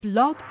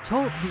Blog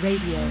Talk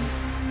Radio.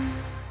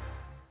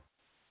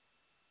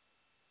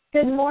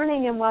 Good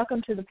morning and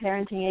welcome to the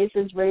Parenting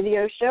Aces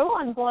radio show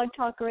on Blog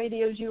Talk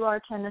Radio's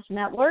UR Tennis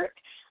Network.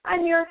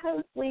 I'm your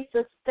host,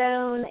 Lisa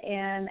Stone,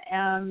 and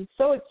am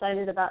so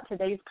excited about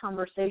today's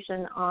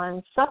conversation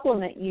on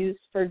supplement use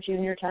for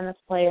junior tennis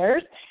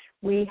players.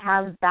 We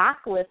have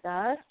back with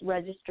us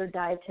registered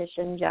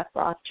dietitian Jeff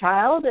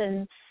Rothschild,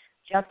 and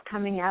Jeff's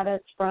coming at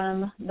us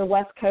from the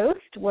West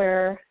Coast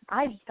where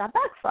I just got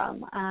back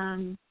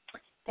from.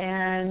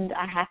 And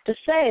I have to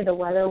say, the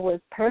weather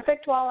was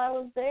perfect while I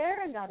was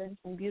there. I got in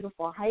some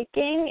beautiful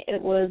hiking. It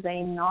was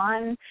a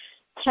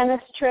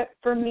non-tennis trip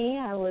for me.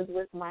 I was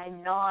with my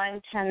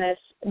non-tennis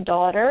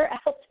daughter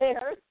out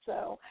there.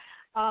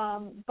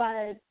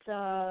 But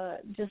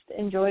just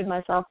enjoyed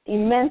myself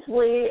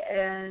immensely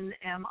and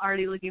am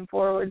already looking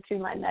forward to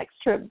my next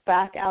trip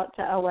back out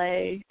to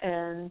LA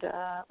and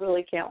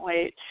really can't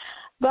wait.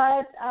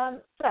 But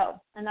so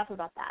enough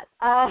about that.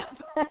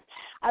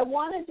 I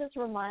want to just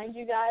remind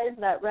you guys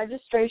that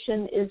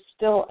registration is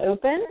still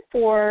open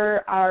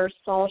for our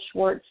Saul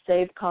Schwartz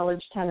Save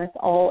College Tennis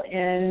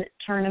All-In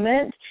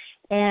tournament.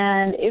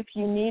 And if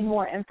you need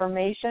more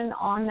information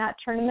on that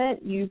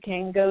tournament, you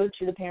can go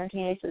to the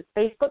Parenting Aces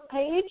Facebook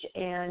page,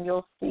 and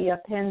you'll see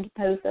a pinned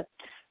post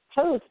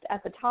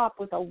at the top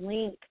with a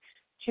link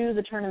to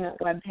the tournament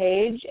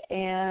webpage.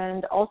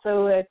 And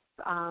also, if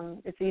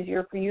it's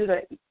easier for you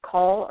to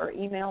call or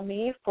email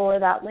me for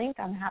that link,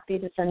 I'm happy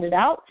to send it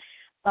out.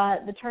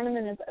 But the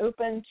tournament is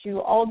open to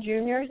all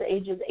juniors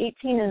ages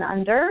 18 and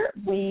under.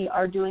 We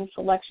are doing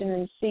selection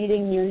and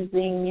seeding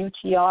using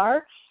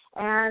UTR.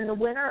 And the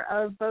winner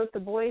of both the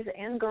boys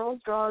and girls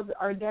draws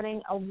are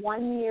getting a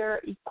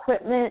 1-year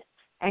equipment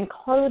and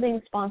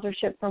clothing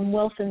sponsorship from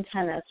Wilson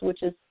Tennis,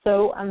 which is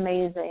so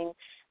amazing.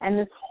 And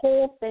this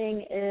whole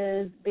thing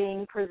is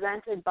being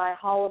presented by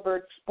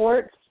Hollibird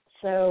Sports.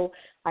 So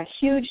a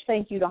huge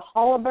thank you to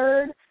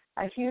Hollibird.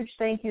 A huge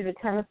thank you to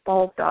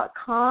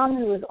tennisballs.com,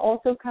 who has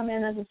also come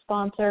in as a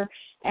sponsor.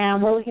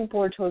 And we're looking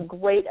forward to a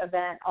great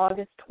event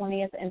August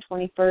 20th and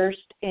 21st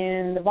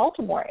in the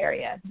Baltimore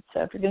area.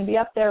 So if you're going to be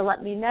up there,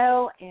 let me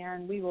know,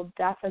 and we will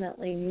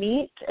definitely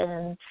meet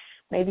and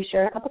maybe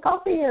share a cup of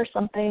coffee or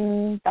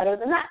something better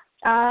than that.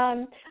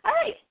 All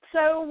right.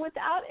 So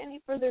without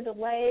any further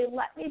delay,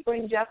 let me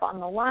bring Jeff on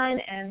the line,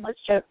 and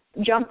let's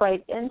jump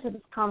right into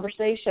this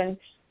conversation.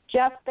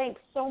 Jeff, thanks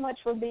so much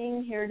for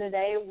being here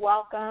today.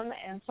 Welcome,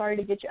 and sorry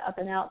to get you up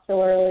and out so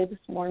early this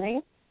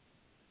morning.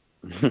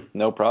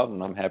 No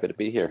problem. I'm happy to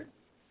be here.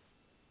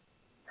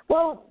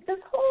 Well, this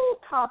whole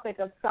topic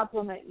of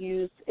supplement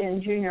use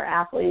in junior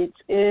athletes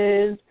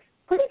is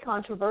pretty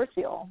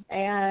controversial,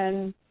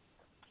 and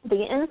the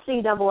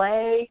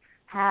NCAA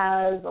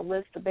has a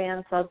list of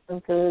banned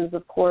substances.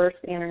 Of course,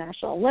 the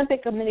International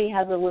Olympic Committee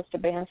has a list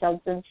of banned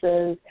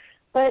substances.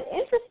 But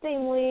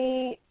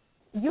interestingly,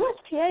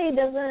 USTA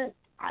doesn't,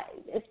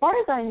 as far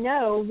as I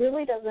know,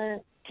 really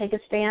doesn't take a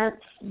stance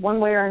one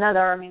way or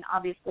another. I mean,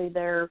 obviously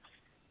they're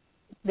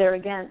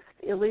against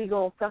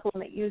illegal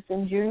supplement use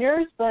in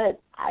juniors,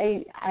 but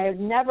I've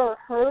never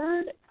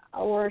heard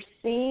or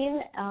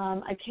seen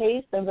a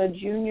case of a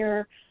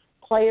junior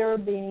player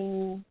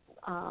being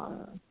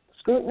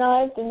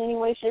scrutinized in any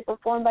way, shape, or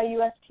form by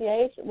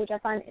USTA, which I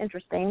find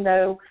interesting,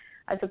 though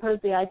I suppose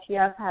the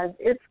ITF has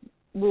its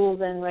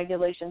rules and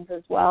regulations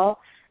as well.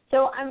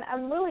 So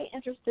I'm really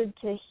interested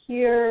to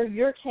hear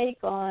your take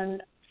on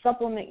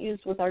supplement use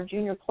with our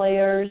junior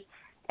players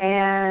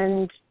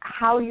and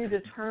how you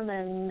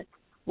determine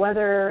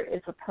whether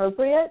it's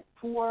appropriate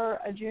for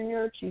a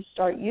junior to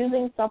start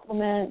using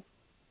supplements,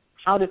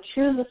 how to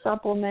choose a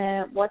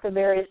supplement, what the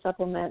various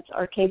supplements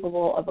are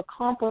capable of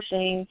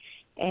accomplishing.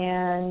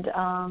 And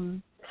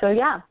I'm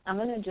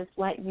going to just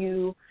let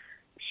you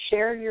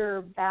share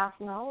your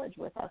vast knowledge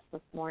with us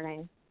this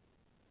morning.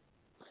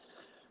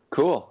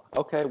 Cool.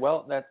 Okay.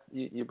 Well,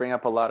 you bring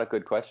up a lot of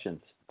good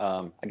questions.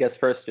 I guess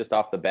first, just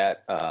off the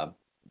bat,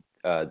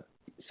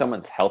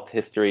 someone's health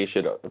history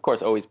should, of course,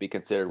 always be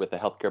considered with a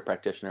healthcare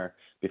practitioner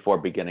before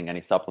beginning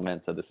any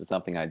supplements. So this is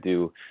something I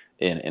do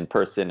in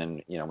person,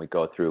 and we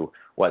go through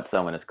what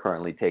someone is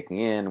currently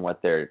taking in,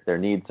 what their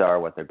needs are,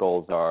 what their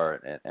goals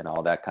are, and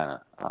all that kind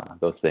of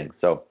those things.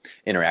 So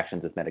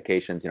interactions with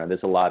medications, there's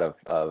a lot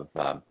of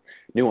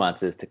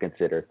nuances to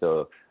consider.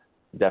 So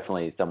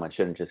definitely, someone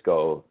shouldn't just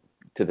go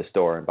to the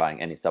store and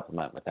buying any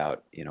supplement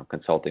without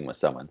consulting with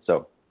someone.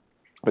 So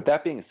with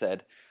that being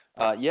said,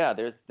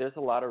 there's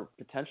a lot of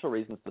potential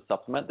reasons to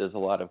supplement. There's a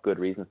lot of good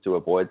reasons to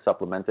avoid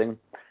supplementing.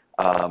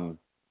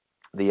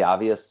 The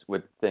obvious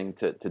thing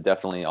to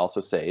definitely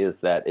also say is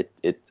that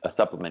a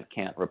supplement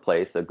can't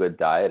replace a good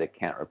diet. It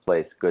can't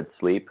replace good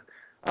sleep.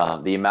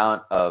 The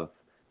amount of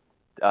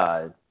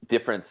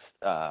difference,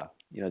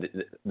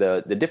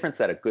 the difference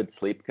that a good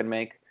sleep can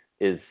make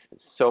is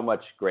so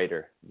much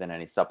greater than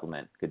any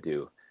supplement could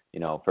do.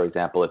 For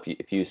example,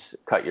 if you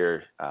cut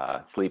your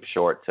sleep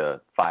short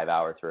to 5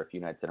 hours for a few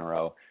nights in a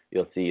row,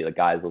 you'll see the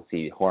guys will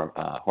see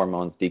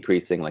hormones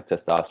decreasing, like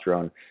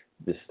testosterone.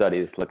 The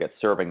studies look at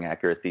serving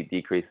accuracy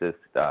decreases,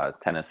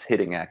 tennis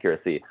hitting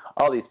accuracy.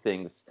 All these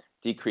things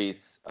decrease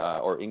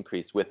or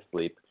increase with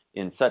sleep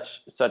in to a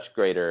such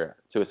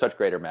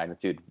greater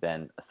magnitude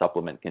than a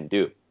supplement can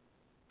do.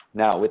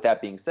 Now, with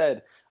that being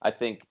said, I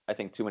think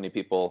too many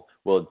people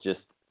will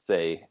just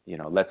say,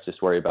 let's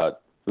just worry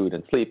about food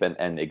and sleep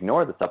and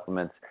ignore the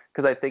supplements,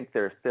 because I think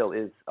there still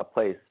is a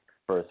place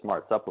for a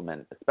smart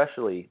supplement,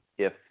 especially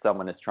if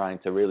someone is trying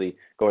to really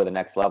go to the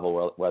next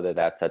level, whether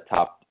that's a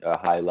top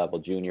high-level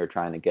junior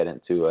trying to get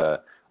into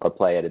or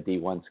play at a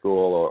D1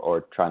 school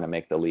or trying to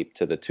make the leap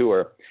to the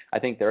tour. I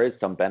think there is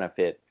some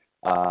benefit.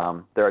 There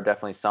are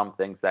definitely some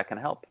things that can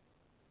help.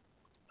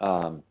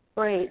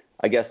 Great.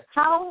 I guess.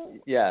 How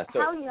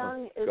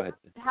young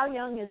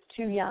is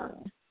too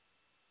young?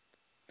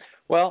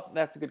 Well,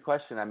 that's a good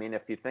question. I mean,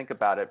 if you think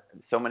about it,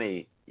 so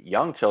many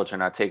young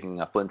children are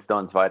taking a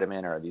Flintstones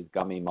vitamin or these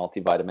gummy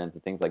multivitamins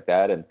and things like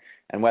that,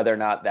 and whether or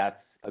not that's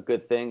a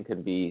good thing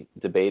can be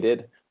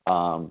debated.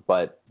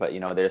 But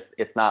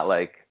it's not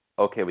like,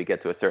 okay, we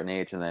get to a certain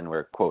age and then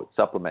we're, quote,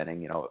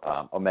 supplementing.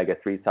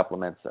 Omega-3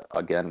 supplements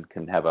again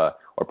can have or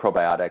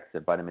probiotics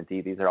and vitamin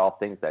D. These are all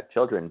things that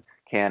children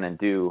can and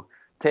do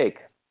take.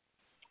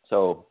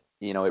 So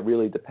it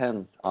really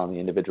depends on the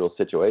individual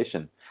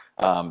situation.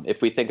 If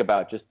we think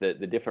about just the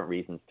different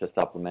reasons to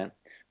supplement,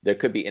 there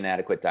could be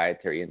inadequate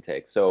dietary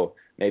intake. So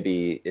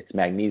maybe it's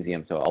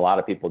magnesium. So a lot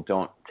of people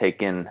don't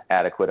take in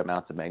adequate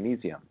amounts of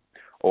magnesium,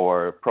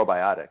 or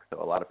probiotics.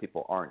 So a lot of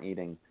people aren't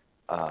eating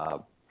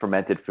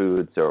fermented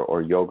foods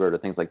or yogurt or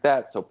things like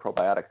that. So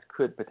probiotics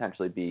could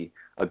potentially be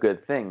a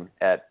good thing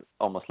at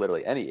almost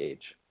literally any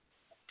age.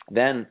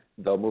 Then,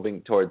 though,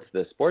 moving towards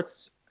the sports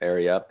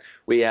area,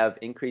 we have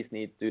increased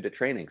needs due to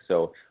training.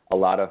 So a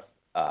lot of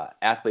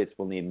athletes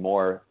will need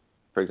more,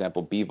 for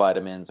example, B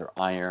vitamins or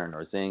iron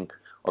or zinc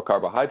or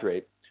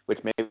carbohydrate, which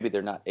maybe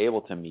they're not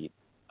able to meet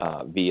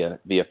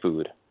via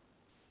food.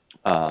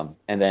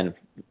 And then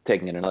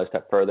taking it another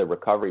step further,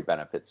 recovery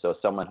benefits. So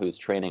someone who's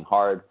training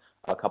hard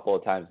a couple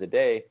of times a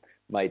day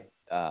might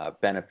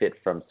benefit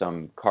from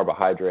some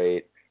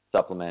carbohydrate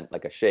supplement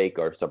like a shake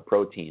or some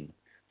protein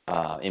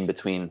in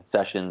between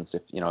sessions.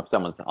 If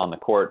someone's on the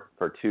court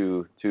for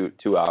two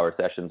hour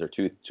sessions or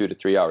two to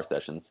 3 hour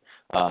sessions,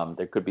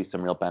 there could be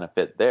some real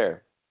benefit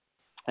there.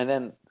 And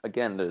then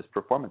again, there's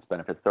performance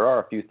benefits. There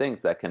are a few things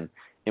that can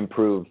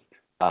improve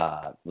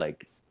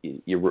like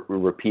your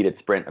repeated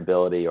sprint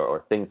ability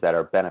or things that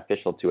are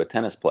beneficial to a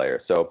tennis player.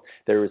 So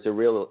there is a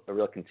real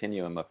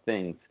continuum of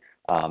things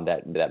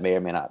that may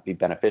or may not be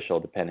beneficial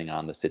depending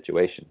on the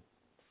situation.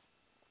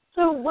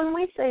 So when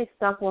we say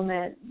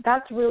supplement,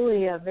 that's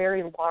really a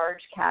very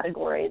large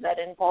category that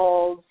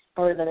involves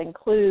or that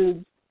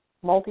includes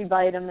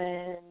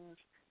multivitamins,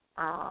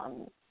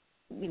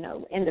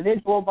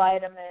 individual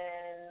vitamins,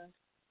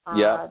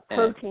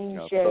 protein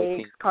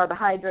shakes,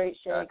 carbohydrate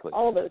shakes, exactly.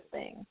 All those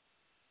things.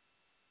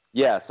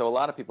 Yeah, so a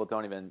lot of people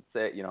don't even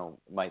say,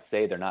 might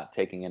say they're not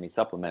taking any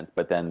supplements,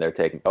 but then they're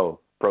taking,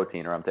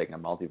 protein, or I'm taking a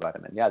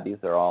multivitamin. Yeah, these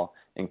are all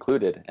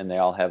included, and they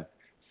all have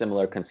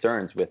similar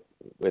concerns with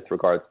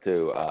regards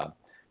to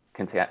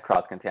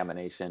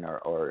cross-contamination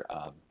or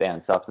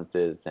banned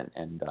substances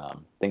and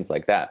things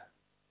like that.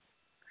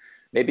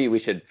 Maybe we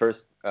should first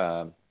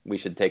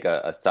take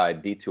a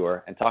side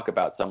detour and talk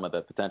about some of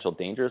the potential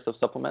dangers of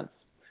supplements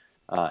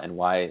and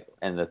why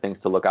and the things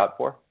to look out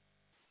for.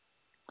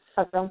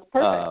 That sounds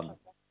perfect.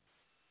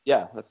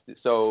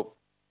 So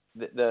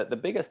the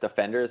biggest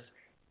offenders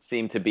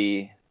seem to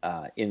be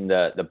in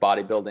the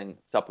bodybuilding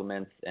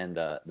supplements and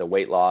the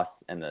weight loss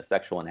and the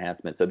sexual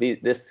enhancement. So these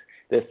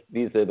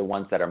are the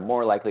ones that are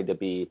more likely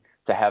to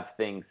have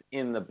things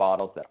in the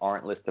bottles that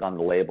aren't listed on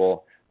the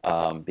label,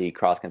 be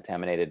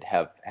cross-contaminated,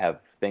 have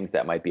things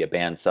that might be a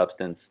banned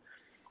substance.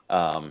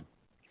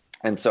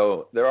 And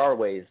so there are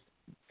ways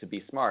to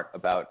be smart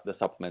about the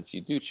supplements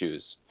you do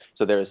choose.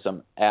 So there's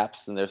some apps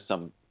and there's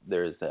some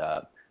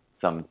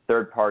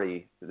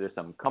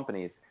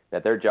companies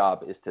that their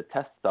job is to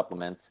test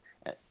supplements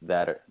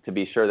to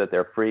be sure that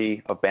they're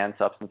free of banned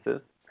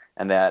substances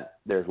and that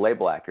there's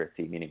label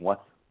accuracy, meaning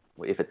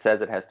if it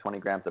says it has 20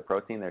 grams of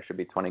protein, there should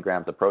be 20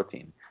 grams of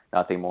protein,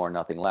 nothing more,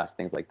 nothing less,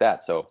 things like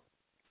that. So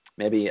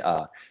maybe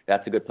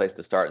that's a good place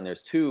to start. And there's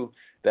two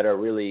that are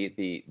really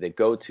the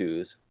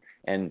go-tos,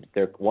 and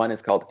one is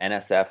called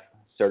NSF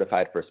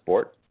Certified for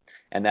Sport,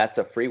 and that's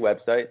a free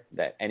website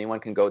that anyone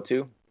can go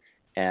to.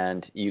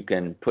 And you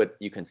can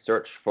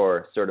search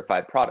for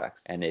certified products.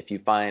 And if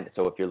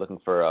you're looking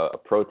for a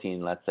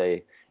protein, let's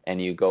say,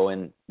 and you go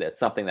in, that's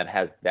something that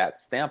has that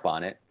stamp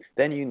on it,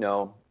 then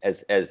as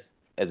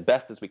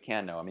best as we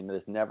can know. I mean,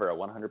 there's never a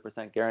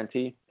 100%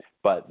 guarantee,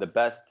 but the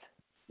best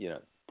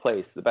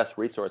the best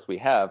resource we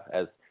have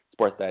as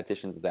sports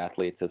dietitians, as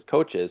athletes, as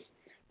coaches,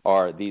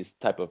 are these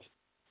type of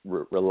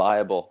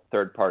reliable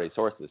third-party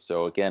sources.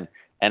 So again,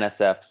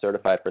 NSF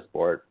Certified for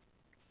Sport,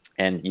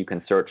 and you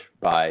can search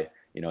by.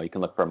 You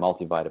can look for a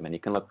multivitamin. You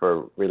can look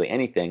for really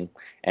anything.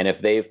 And if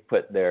they've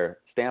put their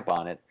stamp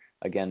on it,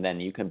 again,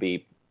 then you can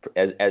be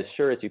as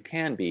sure as you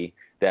can be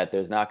that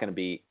there's not going to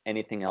be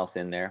anything else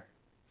in there.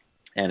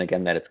 And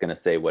again, that it's going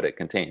to say what it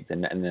contains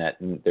and that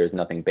there's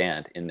nothing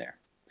banned in there.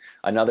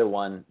 Another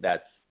one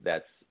that's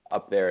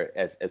up there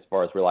as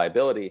far as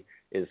reliability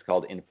is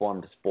called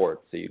Informed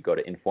Sport. So you go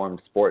to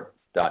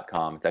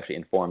informedsport.com. It's actually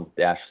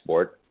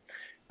informed-sport.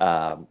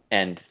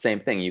 And same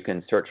thing, you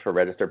can search for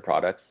registered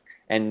products,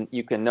 and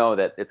you can know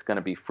that it's going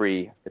to be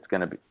free. It's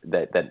going to be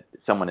that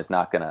someone is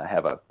not going to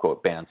have a,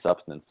 quote, banned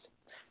substance.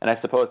 And I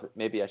suppose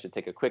maybe I should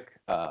take a quick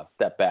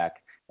step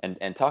back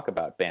and talk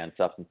about banned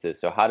substances.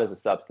 So how does a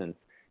substance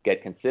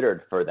get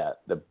considered for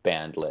the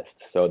banned list?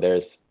 So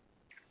there's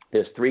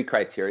 3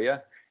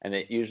 criteria, and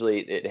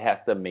it has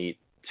to meet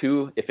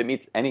 2. If it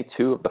meets any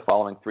 2 of the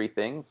following 3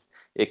 things,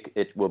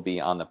 it will be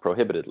on the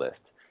prohibited list.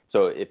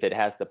 So if it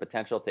has the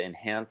potential to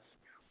enhance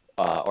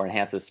or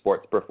enhances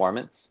sports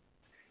performance,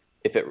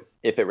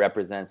 if it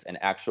represents an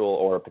actual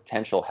or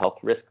potential health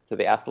risk to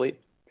the athlete,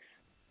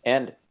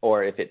 and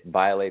or if it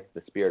violates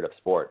the spirit of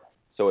sport.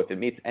 So if it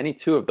meets any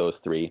 2 of those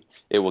 3,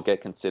 it will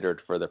get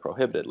considered for the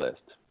prohibited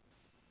list.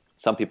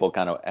 Some people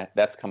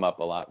that's come up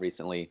a lot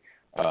recently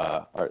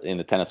or in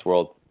the tennis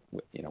world,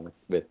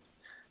 with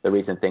the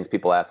recent things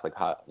people ask, like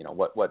how,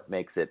 what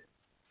makes it,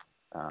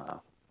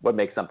 what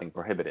makes something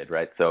prohibited,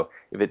 right? So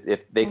if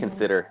they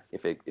consider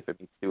if it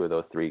meets 2 of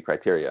those 3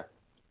 criteria,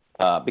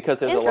 because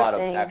there's a lot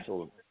of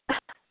actual,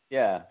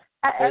 yeah.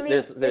 I mean,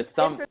 there's it's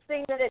some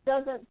interesting that it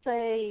doesn't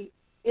say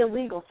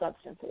illegal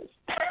substances.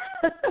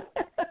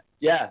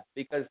 Yeah,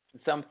 because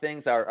some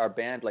things are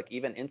banned, like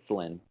even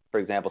insulin, for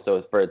example.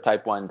 So for a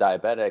type 1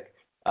 diabetic,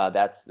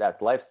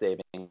 that's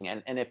life-saving.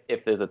 And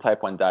if there's a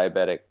type 1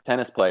 diabetic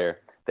tennis player,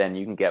 then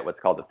you can get what's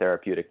called a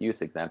therapeutic use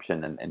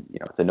exemption, and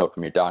it's a note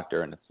from your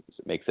doctor, and it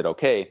makes it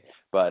okay.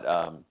 But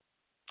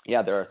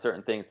yeah, there are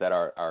certain things that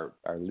are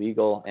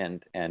legal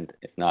and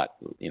if not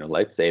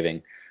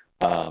life-saving,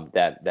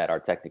 that are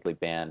technically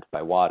banned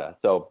by WADA.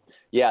 So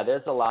yeah,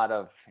 there's a lot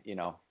of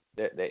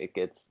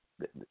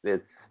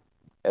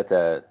it's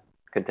a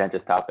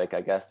contentious topic, I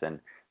guess, and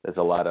there's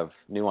a lot of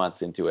nuance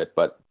into it.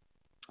 But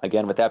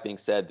again, with that being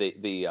said,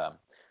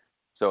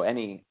 so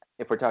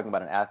if we're talking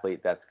about an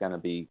athlete that's going to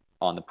be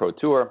on the pro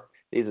tour,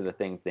 these are the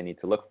things they need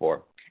to look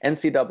for.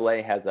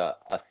 NCAA has a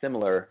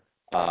similar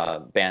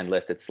banned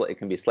list. It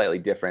can be slightly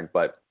different,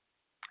 but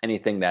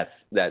anything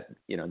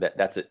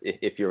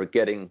if you're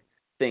getting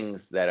things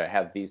that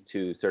have these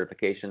 2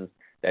 certifications,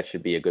 that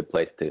should be a good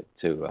place to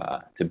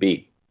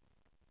be.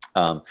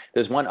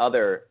 There's one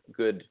other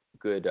good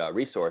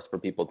resource for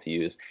people to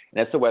use, and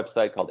that's a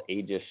website called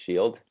Aegis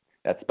Shield.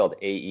 That's spelled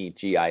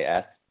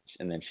AEGIS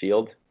and then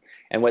Shield.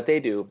 And what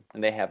they do,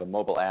 and they have a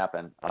mobile app,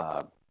 and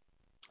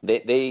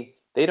they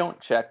don't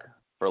check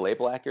for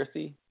label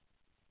accuracy,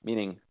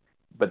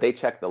 but they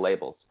check the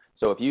labels.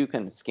 So if you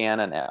can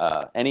scan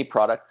any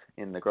product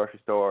in the grocery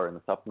store or in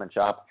the supplement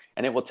shop,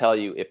 and it will tell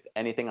you if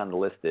anything on the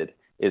listed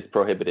is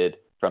prohibited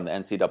from the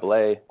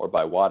NCAA or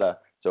by WADA.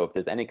 So if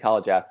there's any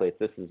college athletes,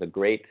 this is a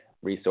great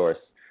resource.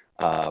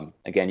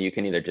 Again, you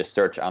can either just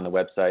search on the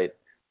website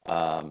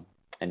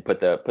and put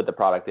the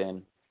product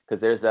in,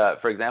 because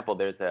for example,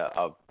 there's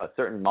a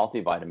certain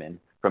multivitamin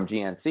from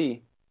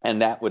GNC,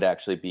 and that would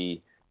actually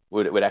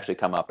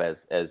come up as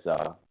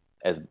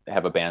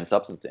have a banned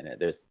substance in it.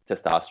 There's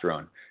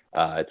testosterone.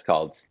 It's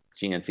called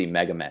GNC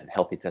Megamen,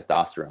 healthy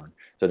testosterone.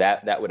 So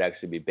that would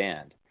actually be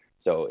banned.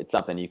 So it's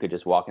something you could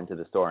just walk into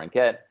the store and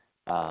get,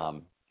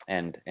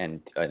 and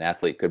an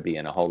athlete could be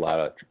in a whole lot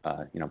of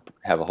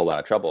have a whole lot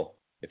of trouble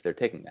if they're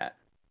taking that.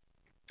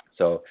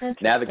 So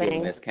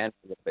navigating this can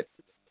be a little bit.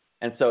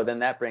 And so then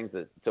that brings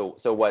us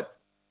so what,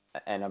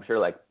 and I'm sure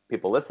like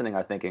people listening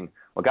are thinking,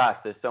 well, gosh,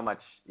 there's so much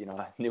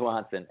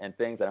nuance and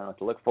things I don't know what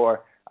to look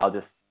for. I'll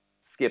just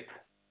skip.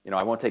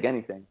 I won't take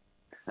anything.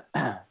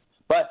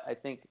 But I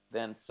think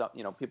then some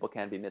people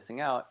can be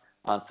missing out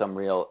on some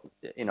real,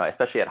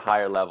 especially at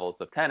higher levels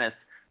of tennis,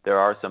 there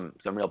are some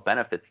real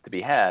benefits to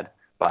be had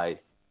by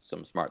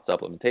some smart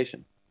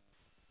supplementation.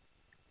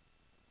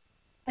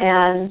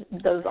 And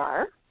those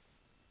are?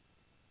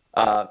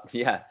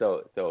 Yeah,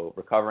 so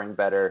recovering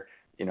better,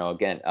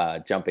 again,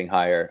 jumping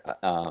higher.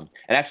 And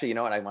actually, you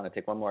know what, I want to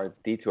take one more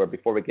detour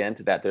before we get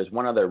into that. There's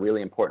one other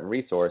really important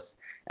resource,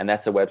 and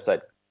that's a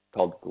website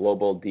called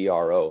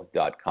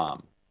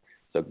globaldro.com.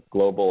 So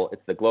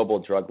it's the Global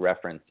Drug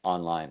Reference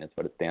Online is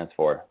what it stands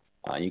for.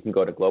 You can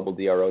go to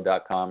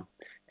globaldro.com,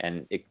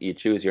 and you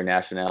choose your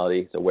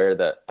nationality, so where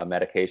a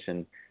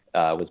medication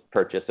was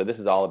purchased. So this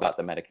is all about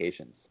the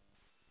medications.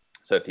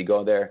 So if you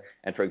go there,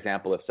 and for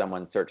example, if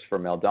someone searched for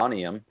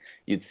meldonium,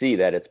 you'd see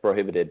that it's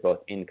prohibited both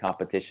in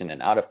competition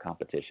and out of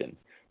competition.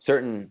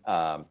 Certain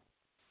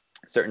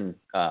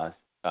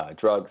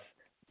drugs,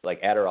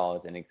 like Adderall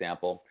is an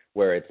example,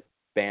 where it's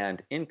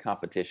banned in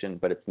competition,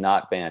 but it's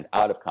not banned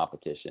out of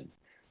competition.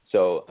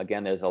 So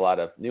again, there's a lot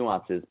of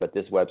nuances, but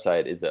this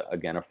website is,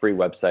 again, a free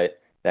website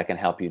that can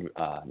help you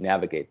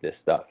navigate this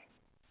stuff.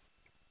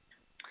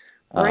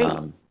 Great.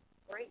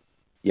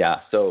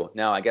 Yeah, so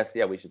now I guess,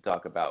 we should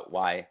talk about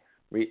why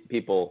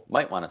people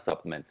might want to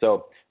supplement.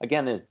 So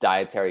again, there's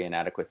dietary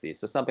inadequacy.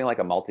 So something like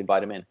a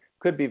multivitamin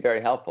could be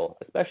very helpful,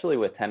 especially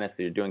with tennis.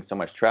 You're doing so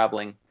much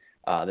traveling.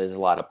 There's a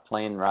lot of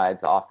plane rides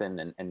often,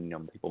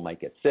 and people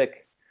might get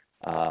sick.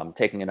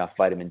 Taking enough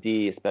vitamin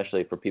D,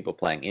 especially for people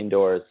playing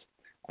indoors.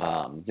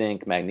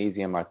 Zinc,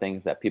 magnesium are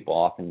things that people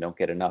often don't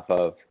get enough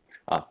of.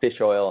 Fish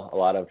oil, a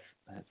lot of,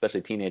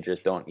 especially teenagers,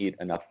 don't eat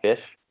enough fish.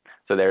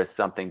 So there's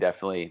something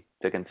definitely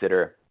to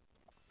consider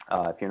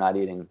if you're not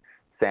eating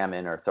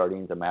salmon or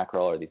sardines or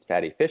mackerel or these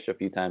fatty fish a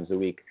few times a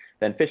week,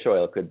 then fish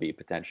oil could be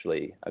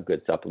potentially a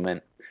good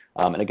supplement.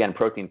 And again,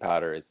 protein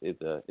powder is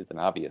an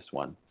obvious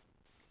one.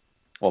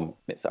 Well,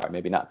 sorry,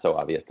 maybe not so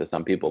obvious to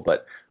some people,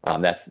 but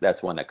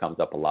that's one that comes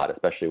up a lot,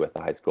 especially with the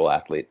high school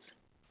athletes.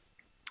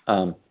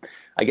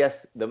 I guess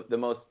the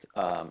most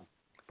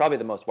probably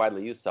the most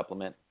widely used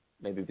supplement,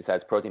 maybe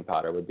besides protein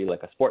powder, would be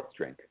like a sports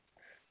drink.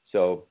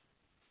 So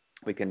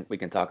we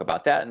can talk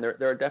about that, and there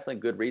are definitely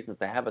good reasons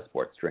to have a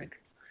sports drink.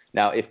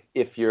 Now,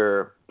 if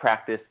your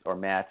practice or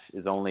match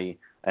is only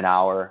an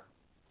hour,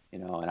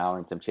 an hour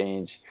and some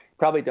change, you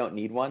probably don't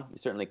need one. You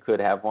certainly could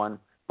have one,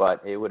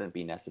 but it wouldn't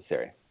be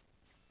necessary.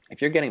 If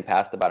you're getting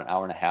past about an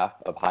hour and a half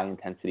of high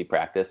intensity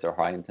practice or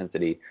high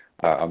intensity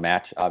a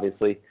match,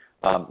 obviously,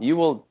 you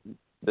will.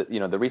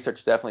 The research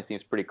definitely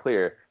seems pretty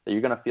clear that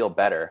you're going to feel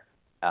better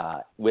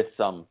with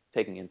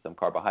taking in some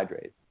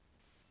carbohydrates.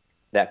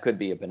 That could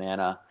be a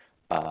banana.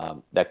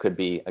 That could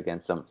be,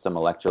 again, some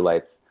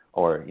electrolytes,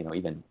 or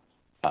even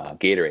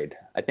Gatorade.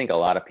 I think a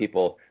lot of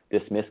people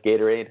dismiss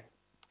Gatorade.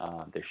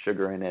 There's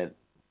sugar in it,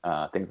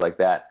 things like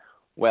that.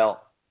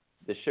 Well,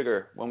 the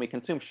sugar, when we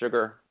consume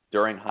sugar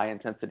during high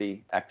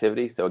intensity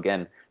activity, so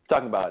again,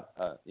 talking about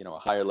a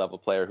higher level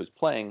player who's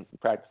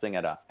practicing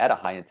at a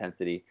high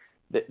intensity,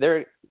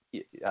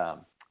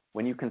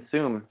 when you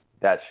consume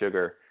that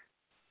sugar,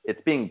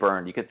 it's being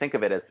burned. You can think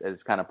of it as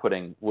kind of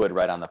putting wood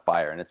right on the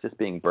fire, and it's just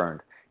being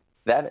burned.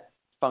 That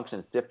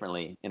functions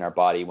differently in our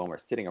body when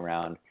we're sitting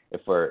around.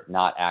 If we're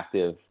not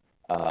active,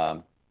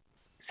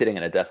 sitting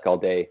at a desk all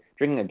day,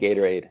 drinking a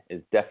Gatorade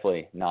is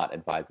definitely not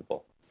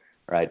advisable,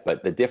 right?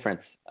 But the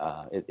difference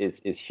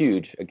is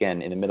huge.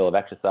 Again, in the middle of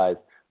exercise,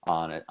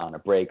 on a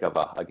break of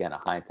a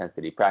high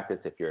intensity practice,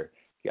 if you're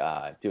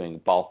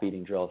doing ball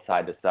feeding drills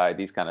side to side,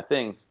 these kind of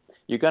things,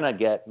 you're going to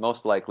get most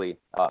likely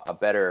a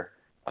better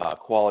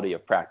quality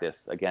of practice,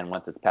 again,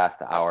 once it's past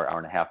the hour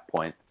and a half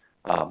point,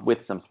 with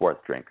some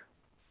sports drink.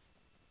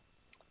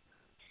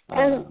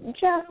 And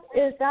Jeff,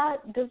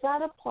 does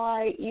that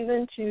apply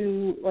even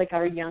to like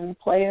our young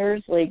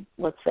players, like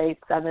let's say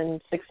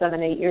 6,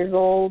 7, 8 years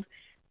old?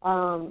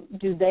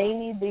 Do they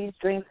need these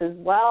drinks as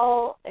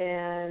well?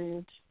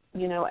 And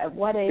at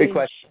what age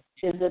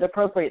is it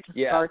appropriate to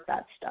start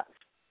that stuff?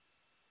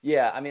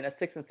 Yeah, I mean, a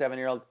 6 and 7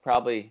 year old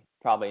probably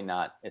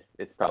not.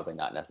 It's probably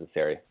not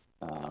necessary.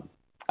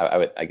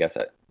 I guess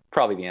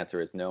probably the answer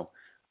is no.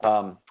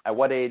 At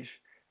what age?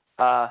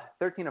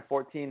 13 or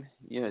 14,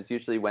 is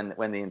usually when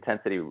the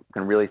intensity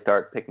can really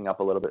start picking up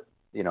a little bit.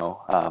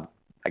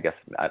 I guess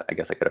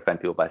I could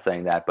offend people by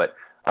saying that, but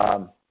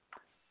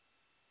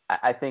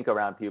I think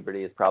around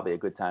puberty is probably a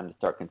good time to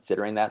start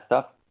considering that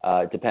stuff.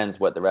 It depends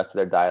what the rest of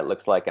their diet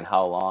looks like and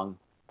how long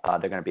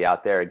they're going to be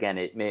out there. Again,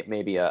 it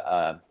may be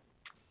a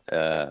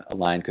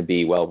line could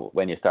be, well,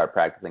 when you start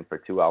practicing for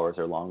 2 hours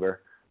or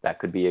longer, that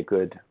could be a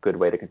good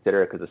way to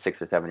consider it, because a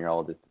 6 or 7 year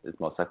old is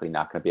most likely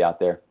not going to be out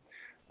there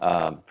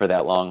for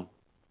that long.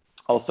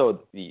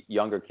 Also, the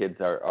younger kids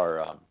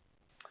are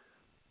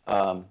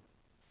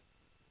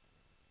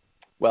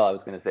well, I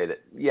was going to say that,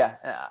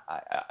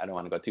 I don't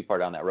want to go too far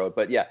down that road,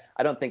 but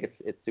I don't think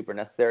it's super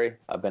necessary.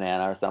 A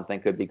banana or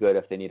something could be good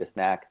if they need a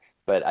snack,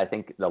 but I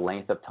think the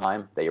length of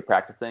time that you're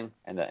practicing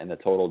and the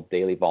total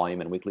daily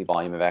volume and weekly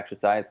volume of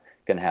exercise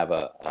can have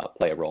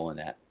play a role in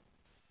that.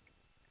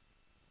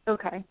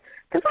 Okay,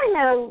 because I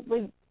know,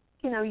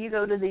 you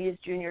go to these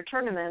junior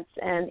tournaments,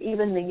 and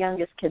even the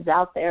youngest kids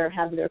out there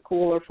have their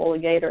cooler full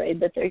of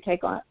Gatorade that they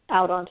take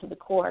out onto the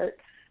court.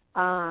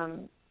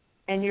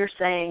 And you're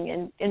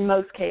saying in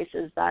most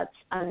cases that's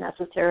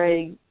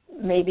unnecessary.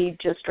 Maybe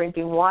just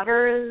drinking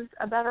water is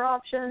a better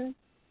option?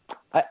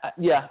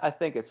 I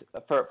think it's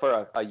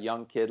for a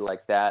young kid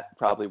like that,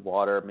 probably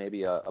water,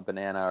 maybe a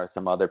banana or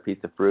some other piece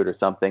of fruit or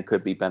something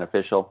could be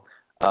beneficial.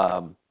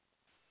 I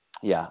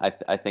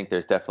think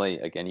there's definitely,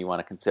 again, you want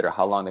to consider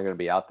how long they're going to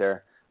be out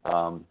there,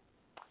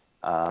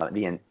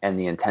 the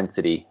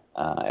intensity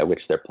at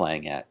which they're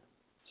playing at.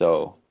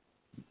 So,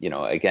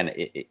 again,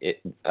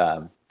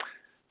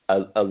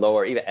 a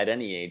lower, even at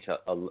any age,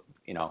 a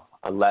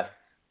less,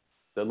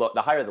 the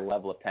higher the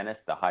level of tennis,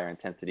 the higher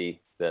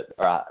intensity, the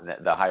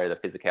higher the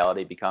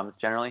physicality becomes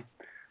generally.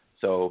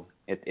 So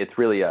it's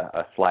really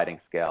a sliding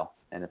scale,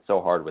 and it's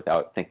so hard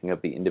without thinking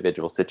of the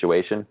individual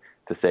situation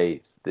to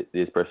say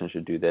this person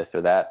should do this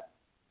or that.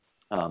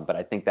 But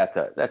I think that's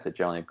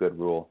generally a good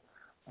rule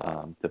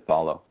to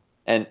follow.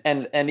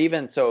 And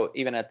even so,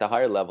 even at the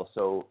higher level,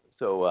 so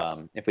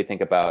if we think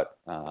about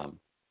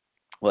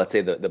let's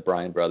say the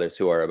Bryan brothers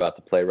who are about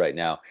to play right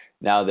now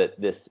that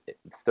this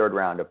third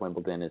round of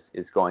Wimbledon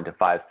is going to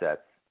 5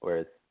 sets,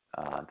 whereas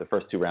the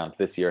first 2 rounds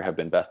this year have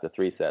been best of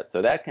 3 sets.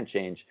 So that can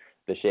change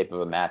the shape of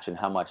a match and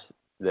how much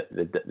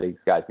these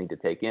guys need to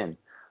take in.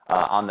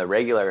 On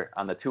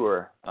the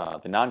tour,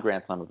 the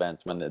non-Grand Slam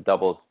events, when the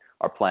doubles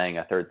are playing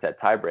a third set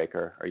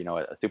tiebreaker or,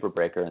 a super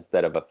breaker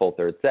instead of a full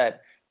third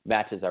set,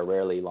 matches are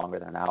rarely longer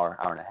than an hour,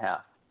 hour and a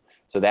half.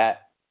 So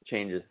that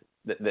changes.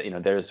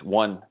 There's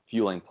one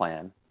fueling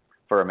plan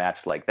for a match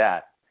like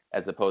that,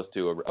 as opposed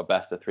to a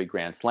best of 3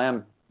 Grand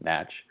Slam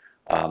match,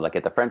 like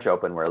at the French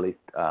Open, where at least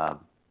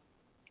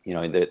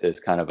there's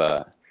kind of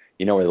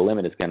where the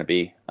limit is going to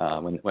be,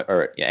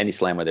 or any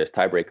slam where there's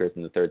tiebreakers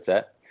in the third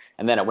set.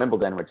 And then at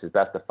Wimbledon, which is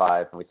best of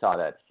 5, and we saw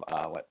that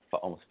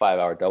almost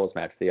 5-hour doubles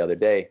match the other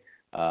day.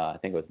 I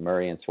think it was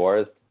Murray and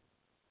Suarez.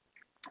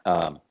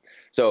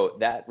 So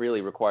that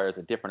really requires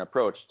a different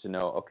approach to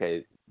know,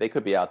 okay, they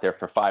could be out there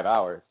for 5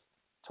 hours,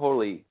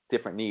 totally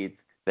different needs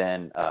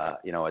than a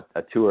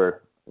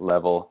tour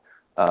level,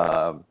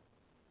 a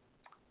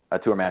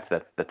tour match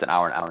that's an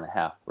hour and a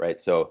half, right?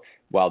 So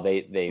while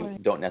they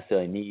Right. don't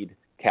necessarily need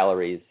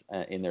calories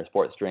in their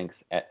sports drinks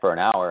for an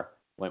hour,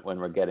 when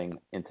we're getting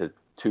into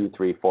 2,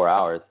 3, 4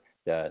 hours,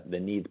 the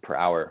needs per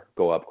hour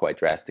go up quite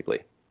drastically.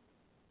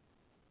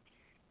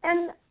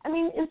 And, I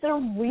mean, is there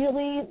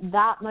really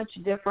that much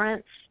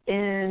difference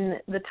in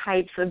the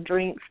types of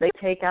drinks they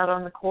take out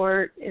on the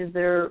court? Is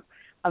there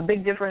a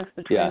big difference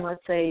between,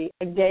 let's say,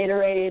 a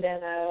Gatorade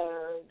and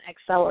an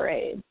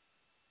Accelerate?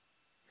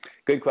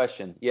 Good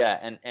question. Yeah,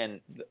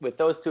 and with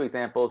those two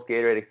examples,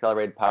 Gatorade,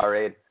 Accelerate,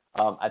 Powerade,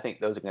 I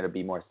think those are going to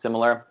be more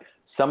similar.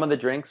 Some of the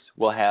drinks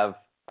will have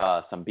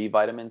some B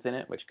vitamins in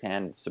it, which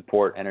can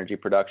support energy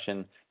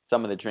production.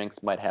 Some of the drinks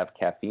might have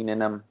caffeine in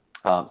them.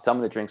 Some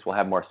of the drinks will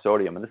have more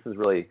sodium, and this is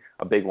really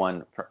a big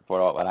one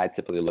for what I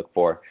typically look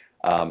for.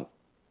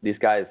 These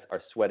guys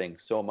are sweating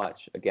so much,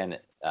 again,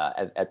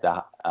 at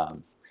a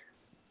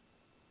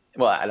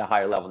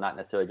higher level, not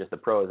necessarily just the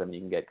pros. I mean, you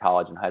can get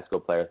college and high school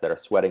players that are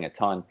sweating a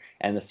ton,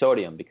 and the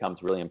sodium becomes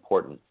really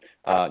important.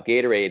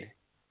 Gatorade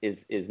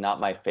is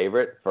not my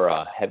favorite for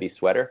a heavy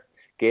sweater.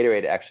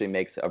 Gatorade actually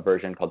makes a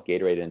version called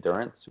Gatorade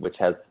Endurance, which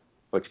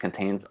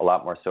contains a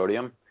lot more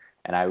sodium,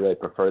 and I really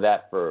prefer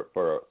that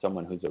for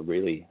someone who's a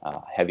really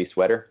heavy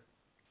sweater.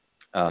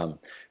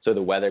 So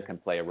the weather can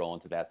play a role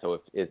into that.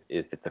 So if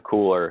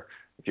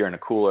you're in a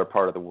cooler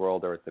part of the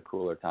world, or it's a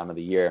cooler time of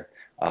the year,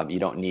 you're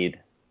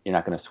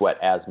not going to sweat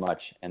as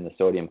much, and the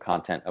sodium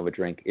content of a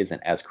drink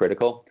isn't as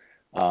critical.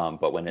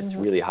 But when it's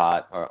really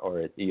hot,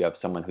 or you have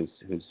someone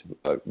who's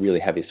a really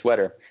heavy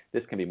sweater,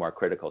 this can be more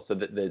critical. So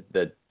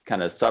the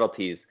kind of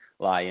subtleties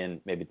lie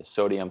in maybe the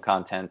sodium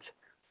content,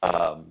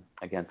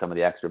 again, some of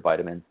the extra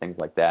vitamins, things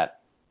like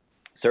that.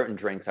 Certain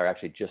drinks are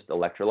actually just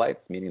electrolytes,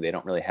 meaning they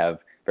don't really have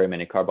very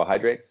many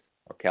carbohydrates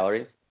or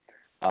calories,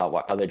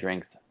 while other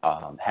drinks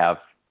have,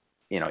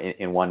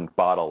 in one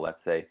bottle,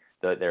 let's say,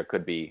 there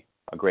could be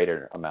a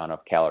greater amount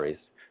of calories.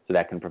 So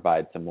that can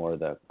provide some more of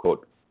the,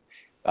 quote,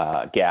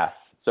 gas.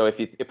 So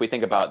if we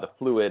think about the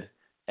fluid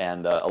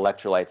and the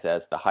electrolytes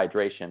as the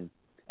hydration,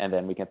 and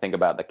then we can think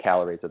about the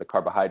calories or the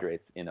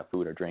carbohydrates in a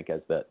food or drink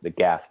as the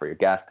gas for your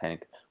gas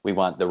tank, we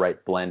want the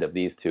right blend of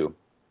these two.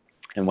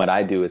 And what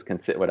I do is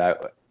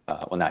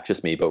not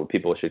just me, but what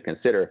people should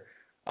consider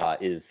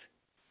is,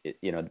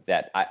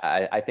 that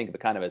I think of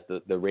it kind of as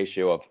the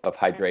ratio of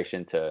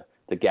hydration to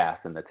gas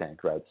in the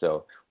tank, right?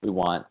 So we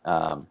want,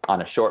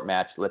 on a short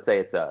match, let's say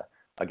it's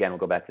again, we'll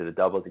go back to the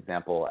doubles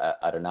example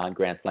at a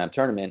non-Grand Slam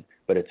tournament,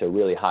 but it's a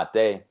really hot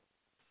day.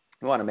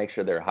 We want to make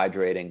sure they're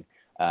hydrating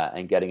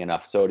and getting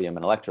enough sodium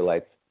and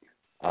electrolytes,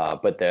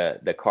 but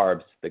the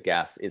carbs, the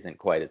gas isn't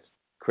quite as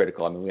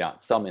critical. I mean, we want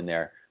some in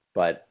there,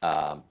 but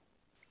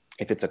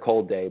if it's a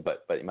cold day,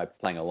 but you might be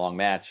playing a long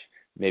match,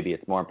 maybe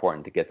it's more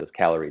important to get those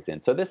calories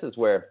in. So this is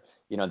where,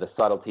 the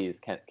subtleties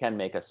can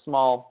make a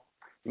small,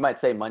 you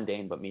might say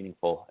mundane but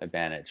meaningful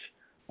advantage.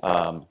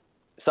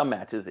 Some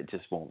matches, it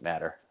just won't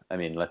matter. I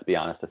mean, let's be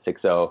honest, a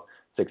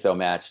 6-0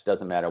 match,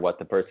 doesn't matter what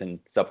the person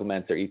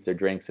supplements or eats or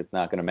drinks, it's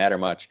not going to matter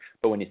much.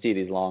 But when you see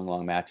these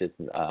long matches,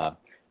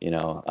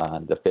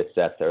 the fifth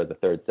sets or the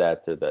third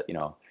sets or the,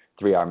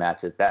 3-hour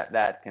matches,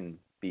 that can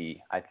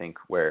be, I think,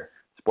 where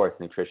sports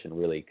nutrition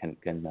really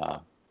can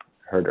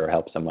hurt or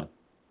help someone.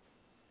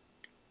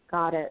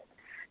 Got it.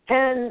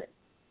 And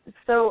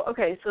so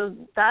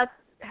that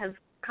has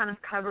kind of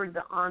covered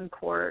the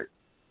on-court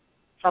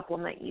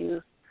supplement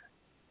use.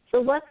 So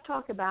let's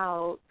talk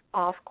about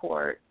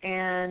off-court.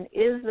 And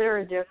is there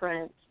a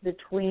difference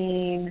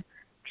between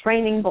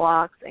training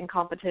blocks and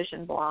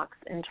competition blocks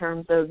in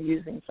terms of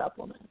using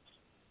supplements?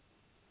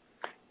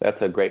 That's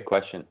a great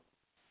question.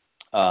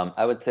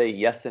 I would say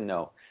yes and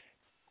no.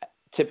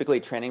 Typically,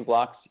 training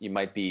blocks, you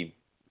might be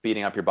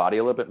beating up your body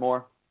a little bit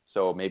more.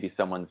 So maybe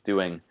someone's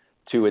doing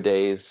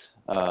 2-a-days.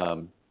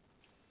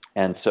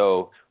 And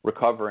so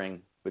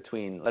recovering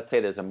between, let's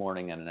say there's a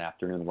morning and an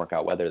afternoon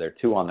workout, whether they're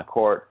 2 on the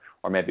court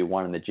or maybe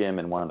 1 in the gym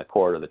and 1 on the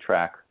court or the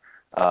track.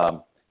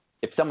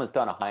 If someone's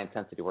done a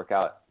high-intensity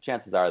workout,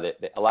 chances are that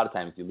a lot of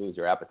times you lose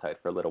your appetite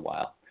for a little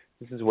while.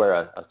 This is where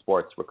a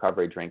sports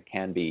recovery drink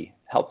can be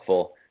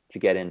helpful to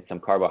get in some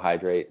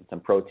carbohydrate and some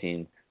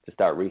protein to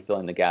start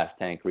refilling the gas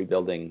tank,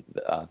 rebuilding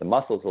the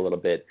muscles a little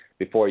bit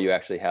before you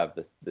actually have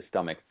the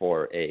stomach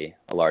for a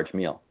large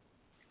meal.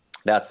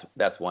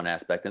 That's one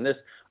aspect. And there's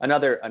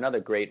another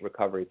great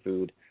recovery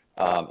food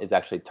is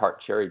actually tart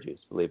cherry juice,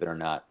 believe it or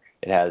not.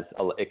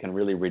 It can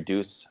really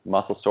reduce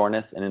muscle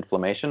soreness and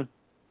inflammation,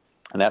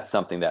 and that's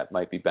something that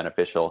might be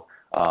beneficial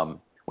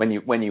when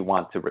you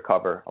want to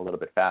recover a little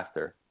bit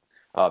faster.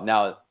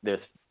 Now, there's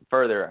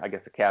further, I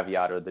guess, the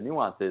caveat or the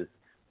nuances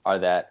are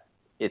that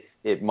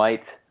it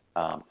might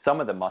some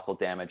of the muscle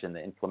damage and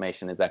the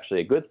inflammation is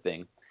actually a good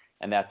thing,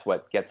 and that's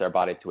what gets our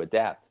body to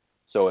adapt.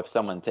 So if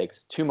someone takes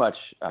too much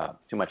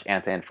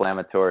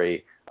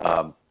anti-inflammatory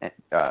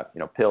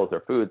pills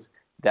or foods,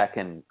 that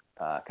can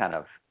kind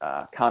of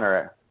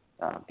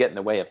get in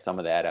the way of some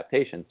of the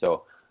adaptation.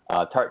 So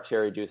tart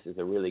cherry juice is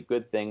a really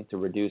good thing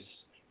to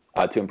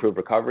improve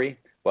recovery,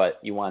 but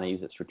you want to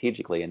use it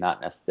strategically and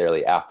not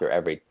necessarily after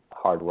every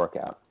hard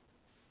workout.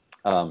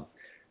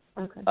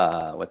 Okay.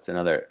 What's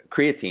another?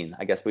 Creatine.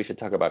 I guess we should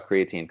talk about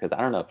creatine because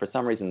I don't know, for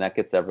some reason that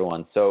gets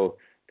everyone so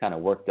kind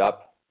of worked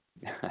up.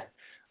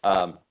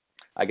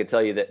 I can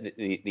tell you that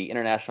the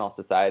International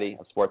Society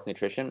of Sports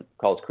Nutrition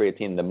calls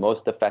creatine the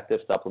most effective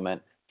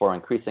supplement for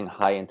increasing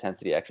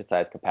high-intensity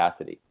exercise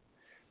capacity.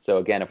 So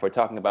again, if we're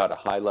talking about a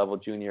high-level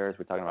juniors,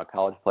 we're talking about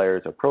college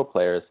players or pro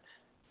players,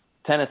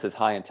 tennis is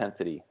high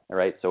intensity, all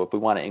right? So if we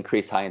want to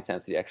increase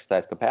high-intensity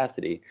exercise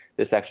capacity,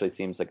 this actually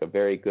seems like a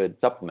very good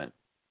supplement.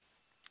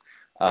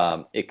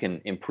 It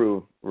can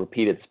improve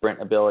repeated sprint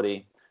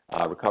ability,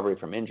 recovery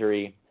from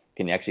injury,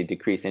 can actually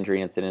decrease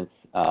injury incidence,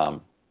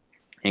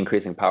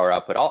 increasing power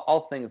output,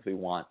 all things we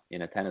want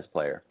in a tennis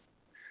player.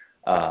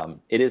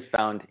 It is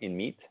found in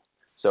meat,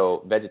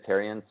 so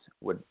vegetarians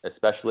would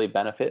especially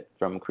benefit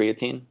from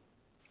creatine.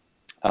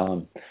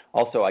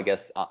 Also, I guess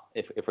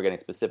if we're getting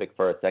specific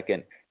for a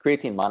second,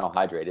 creatine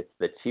monohydrate, it's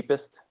the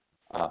cheapest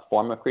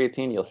form of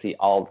creatine. You'll see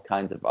all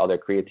kinds of other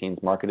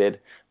creatines marketed,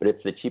 but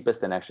it's the cheapest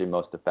and actually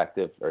most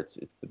effective, or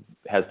it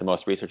has the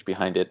most research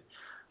behind it.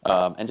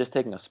 And just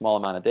taking a small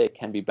amount a day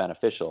can be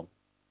beneficial.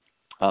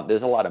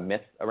 There's a lot of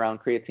myths around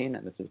creatine,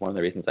 and this is one of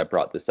the reasons I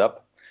brought this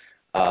up.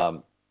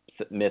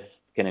 Myths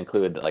can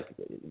include, like,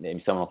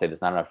 maybe someone will say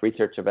there's not enough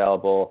research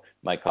available,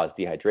 might cause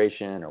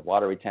dehydration or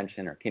water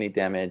retention or kidney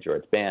damage, or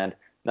it's banned.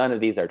 None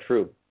of these are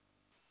true.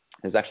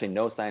 There's actually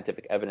no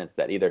scientific evidence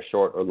that either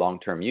short or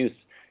long-term use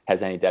has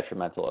any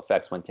detrimental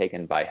effects when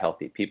taken by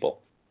healthy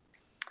people.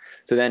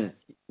 So then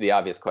the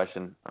obvious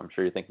question I'm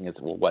sure you're thinking is,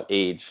 well, what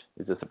age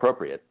is this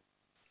appropriate?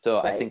 So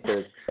right. I think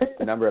there's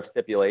a number of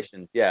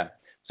stipulations. Yeah.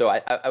 So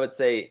I would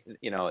say,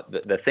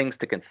 the things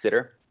to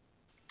consider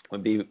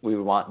would be, we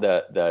would want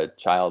the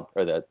child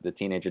or the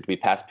teenager to be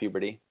past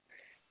puberty.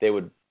 They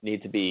would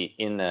need to be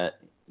in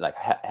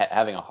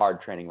having a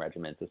hard training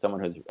regimen. So someone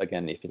who's,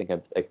 again, if you think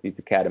of these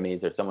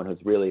academies, or someone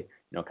who's really,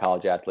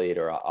 college athlete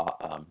or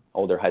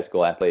older high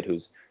school athlete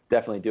who's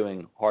definitely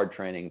doing hard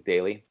training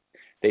daily,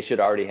 they should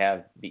already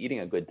be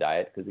eating a good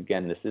diet, because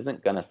again, this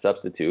isn't going to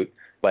substitute,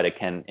 but it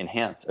can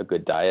enhance a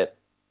good diet.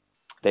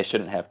 They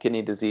shouldn't have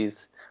kidney disease.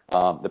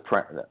 The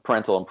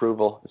parental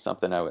approval is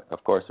something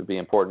of course would be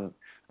important.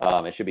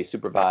 It should be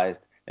supervised.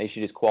 They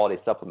should use quality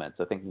supplements.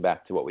 So thinking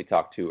back to what we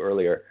talked to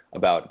earlier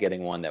about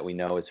getting one that we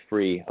know is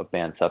free of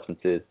banned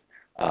substances,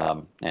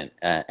 and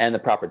the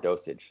proper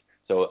dosage.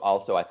 So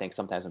also, I think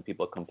sometimes when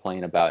people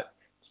complain about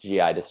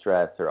GI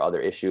distress or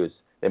other issues,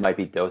 they might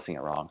be dosing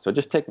it wrong. So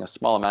just taking a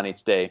small amount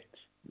each day,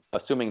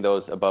 assuming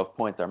those above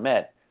points are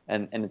met,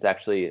 and it's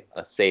actually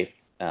a safe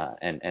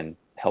and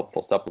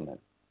helpful supplement.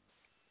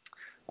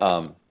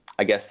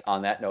 I guess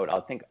on that note, I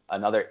think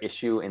another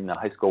issue in the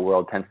high school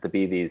world tends to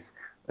be these,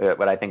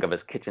 what I think of as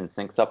kitchen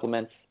sink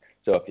supplements.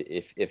 So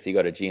if you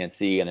go to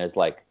GNC and there's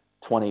like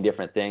 20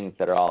 different things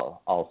that are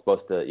all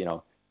supposed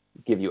to,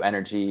 give you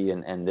energy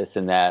and this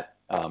and that,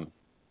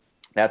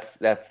 that's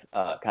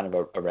kind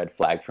of a red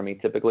flag for me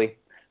typically.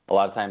 A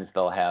lot of times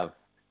they'll have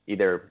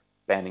either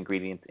banned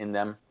ingredients in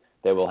them,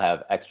 they will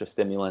have extra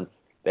stimulants,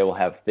 they will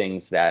have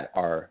things that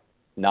are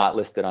not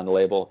listed on the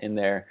label in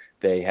there,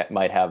 they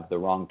might have the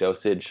wrong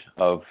dosage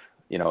of,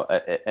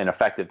 an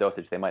effective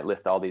dosage. They might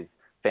list all these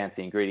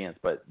fancy ingredients,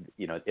 but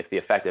if the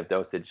effective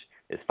dosage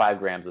is 5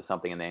 grams of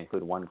something and they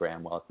include 1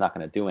 gram, well, it's not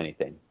going to do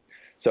anything.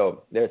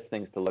 So there's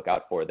things to look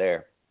out for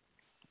there.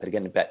 But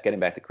again, getting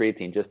back to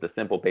creatine, just the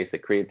simple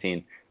basic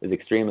creatine is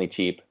extremely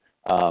cheap.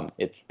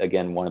 It's,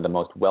 again, one of the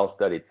most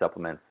well-studied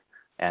supplements,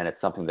 and it's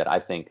something that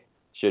I think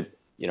should,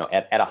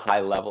 at a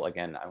high level,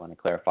 again, I want to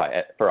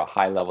clarify, for a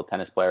high-level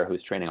tennis player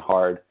who's training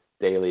hard,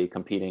 daily,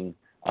 competing,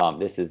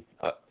 this is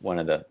one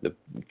of the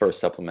first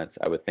supplements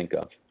I would think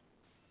of.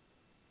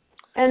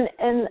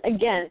 And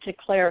again, to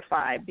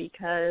clarify,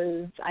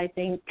 because I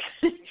think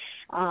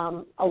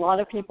a lot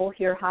of people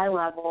hear high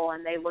level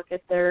and they look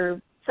at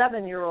their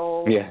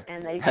 7-year-old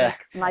and they think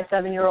my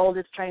 7-year-old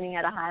is training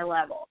at a high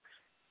level.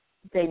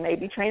 They may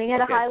be training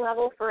at a high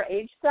level for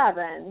age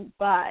 7,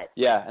 but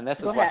yeah, and this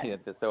is why.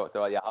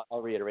 So yeah,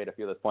 I'll reiterate a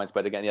few of those points.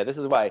 But again, this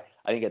is why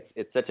I think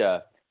it's such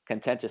a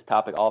contentious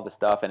topic, all of this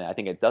stuff, and I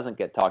think it doesn't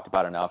get talked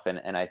about enough.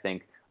 And I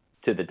think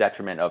to the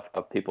detriment of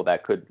people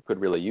that could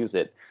really use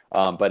it.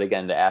 But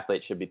again, the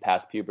athlete should be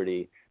past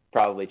puberty,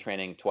 probably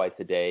training twice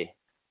a day,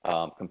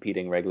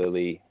 competing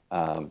regularly,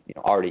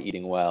 already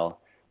eating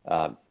well,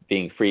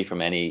 being free from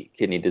any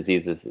kidney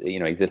diseases,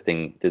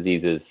 existing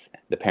diseases.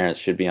 The parents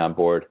should be on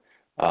board.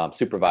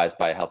 supervised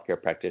by a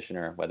healthcare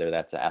practitioner, whether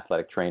that's an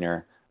athletic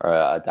trainer or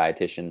a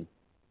dietitian.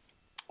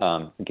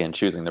 Again,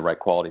 choosing the right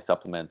quality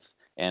supplements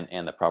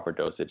and the proper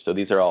dosage. So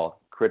these are all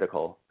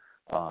critical.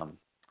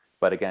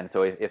 But again,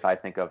 so if I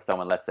think of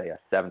someone, let's say a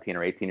 17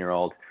 or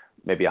 18-year-old,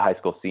 maybe a high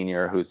school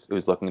senior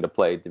who's looking to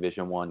play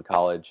Division I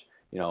college,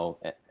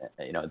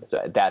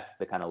 that's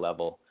the kind of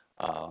level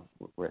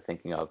we're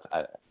thinking of.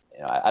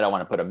 I don't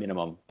want to put a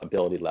minimum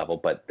ability level,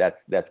 but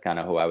that's kind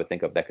of who I would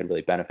think of that could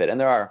really benefit. And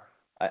there are,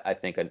 I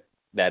think,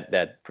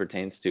 that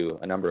pertains to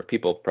a number of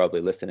people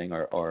probably listening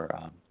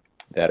or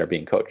that are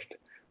being coached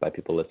by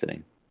people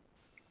listening.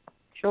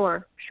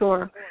 Sure.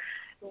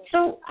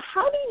 So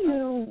how do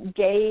you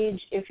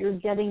gauge if you're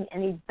getting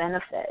any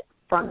benefit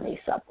from these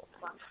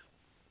supplements?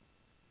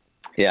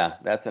 Yeah,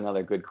 that's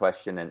another good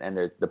question. And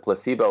there's the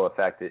placebo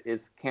effect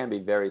can be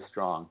very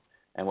strong.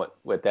 And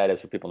what that is,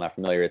 for people not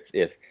familiar, it's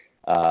if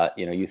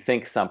you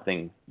think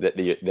something, that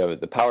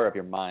the power of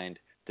your mind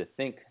to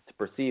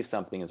perceive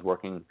something is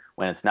working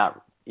when it's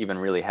not even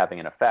really having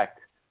an effect,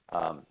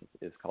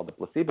 is called the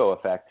placebo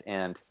effect.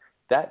 And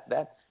that's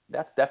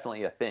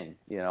definitely a thing,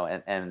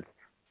 and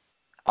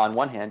on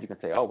one hand you can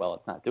say, oh, well,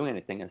 it's not doing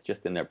anything, it's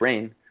just in their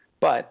brain.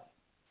 But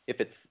if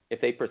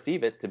they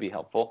perceive it to be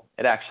helpful,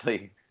 it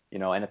actually,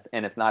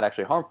 and it's not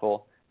actually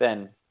harmful,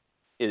 then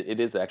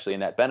it is actually a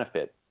net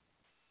benefit.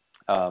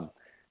 And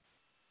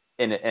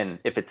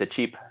if it's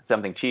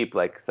something cheap,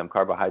 like some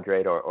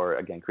carbohydrate or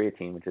again,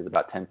 creatine, which is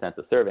about 10 cents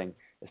a serving,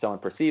 if someone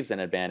perceives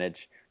an advantage,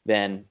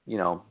 then,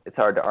 it's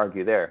hard to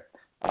argue there.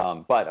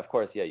 But of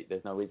course,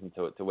 there's no reason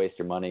to waste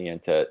your money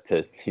and to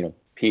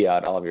pee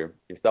out all of your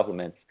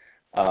supplements.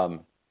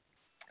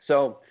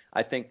 So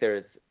I think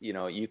there's,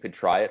 you could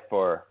try it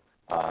for,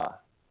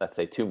 let's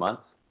say 2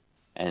 months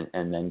and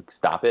then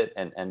stop it.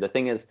 And the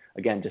thing is,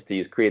 again, just to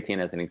use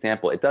creatine as an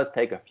example, it does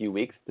take a few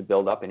weeks to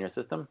build up in your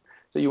system.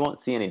 So you won't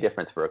see any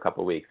difference for a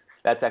couple of weeks.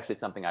 That's actually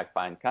something I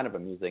find kind of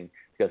amusing,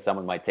 because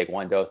someone might take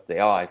one dose and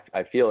say, oh,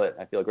 I feel it,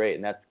 I feel great.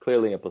 And that's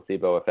clearly a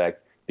placebo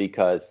effect,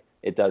 because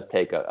it does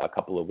take a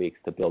couple of weeks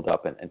to build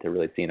up and to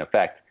really see an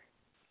effect.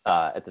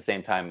 At the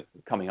same time,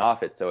 coming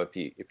off it. So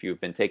if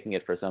you've been taking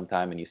it for some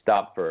time and you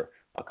stop for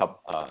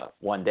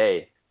one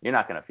day, you're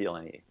not going to feel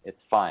any. It's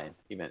fine.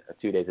 Even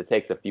 2 days. It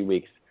takes a few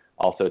weeks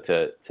also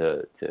to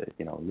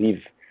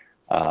leave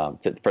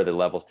for the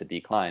levels to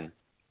decline.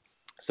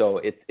 So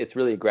it's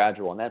really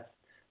gradual, and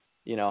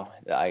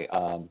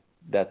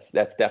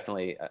that's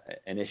definitely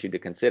an issue to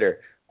consider.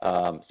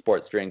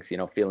 Sports drinks,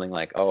 feeling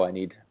like, oh, I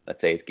need,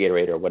 let's say it's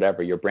Gatorade or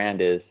whatever your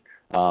brand is,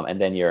 and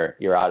then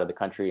you're out of the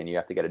country and you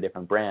have to get a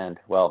different brand.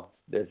 Well,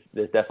 there's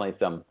definitely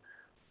some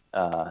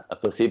a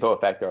placebo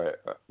effect or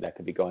that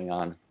could be going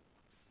on.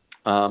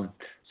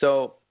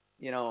 So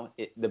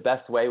the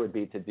best way would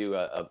be to do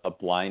a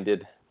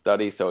blinded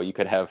study. So you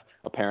could have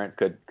a parent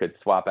could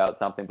swap out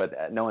something,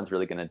 but no one's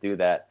really going to do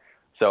that.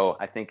 So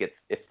I think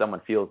if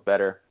someone feels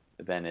better,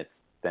 then it's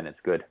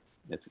good.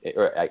 It's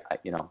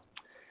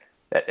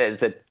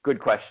a good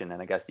question, and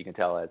I guess you can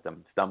tell as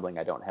I'm stumbling,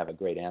 I don't have a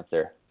great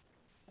answer.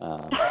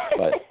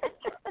 But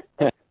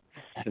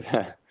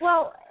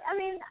well,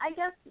 I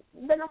guess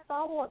then a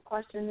follow-up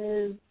question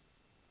is,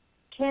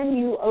 can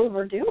you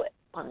overdo it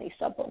on these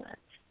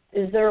supplements?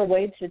 Is there a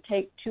way to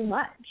take too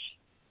much?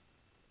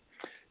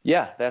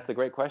 Yeah, that's a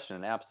great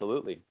question,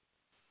 absolutely.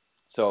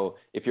 So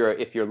if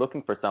you're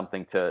looking for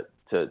something to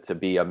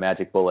be a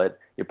magic bullet,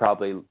 you're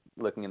probably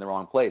looking in the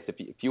wrong place.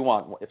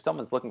 If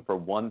someone's looking for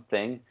one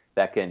thing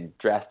that can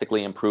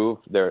drastically improve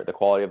the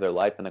quality of their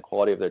life and the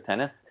quality of their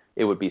tennis,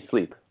 it would be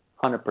sleep.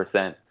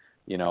 100%.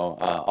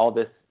 All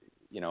this.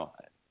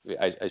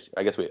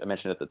 I guess I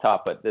mentioned at the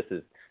top, but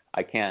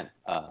I can't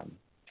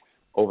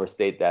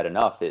overstate that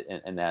enough.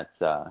 And that's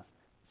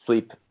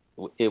sleep.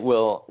 It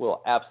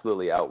will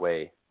absolutely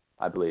outweigh,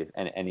 I believe,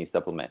 any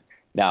supplement.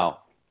 Now,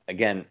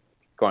 again,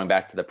 going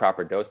back to the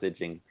proper dosage,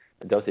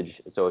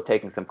 so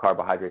taking some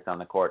carbohydrates on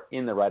the court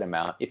in the right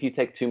amount. If you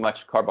take too much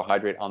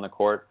carbohydrate on the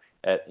court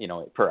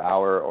per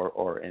hour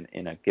or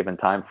in a given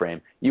time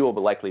frame, you will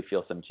likely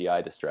feel some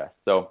GI distress.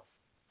 So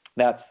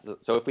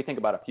if we think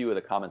about a few of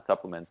the common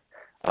supplements,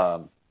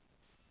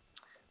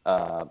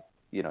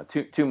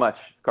 too much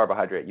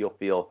carbohydrate,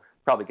 you'll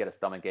probably get a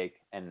stomach ache,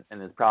 and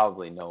there's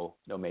probably no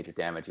major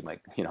damage. You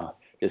might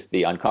just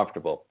be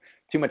uncomfortable.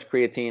 Too much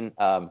creatine,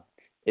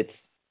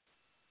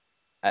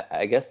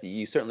 I guess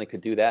you certainly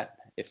could do that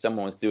if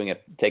someone was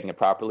taking it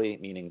properly,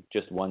 meaning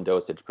just one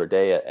dosage per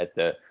day at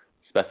the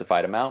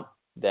specified amount.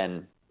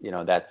 Then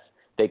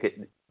they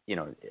could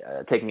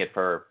taking it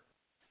for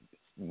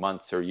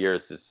months or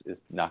years is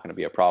not going to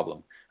be a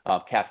problem.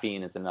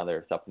 Caffeine is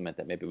another supplement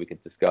that maybe we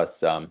could discuss.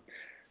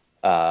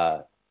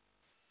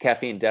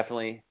 Caffeine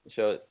definitely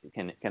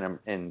can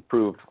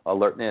improve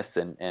alertness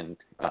and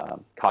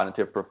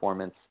cognitive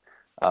performance.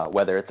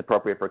 Whether it's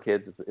appropriate for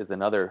kids is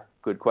another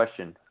good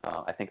question.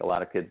 I think a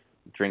lot of kids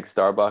drink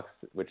Starbucks,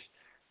 which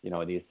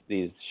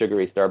these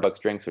sugary Starbucks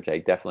drinks, which I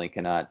definitely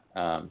cannot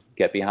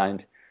get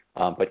behind.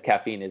 But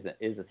caffeine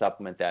is a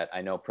supplement that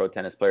I know pro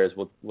tennis players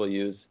will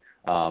use.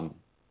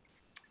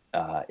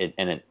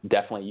 it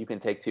definitely, you can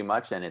take too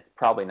much, and it's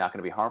probably not going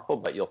to be harmful,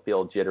 but you'll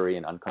feel jittery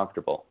and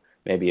uncomfortable.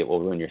 Maybe it will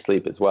ruin your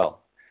sleep as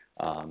well.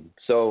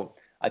 So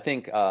I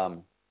think,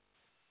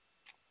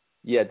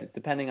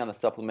 depending on the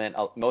supplement,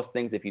 most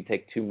things, if you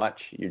take too much,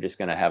 you're just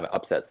going to have an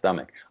upset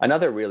stomach.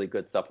 Another really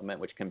good supplement,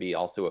 which can be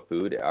also a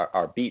food,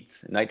 are beets,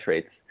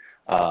 nitrates.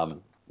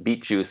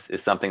 Beet juice is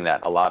something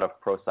that a lot of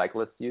pro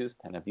cyclists use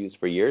and have used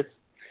for years.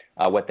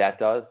 What that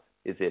does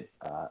is it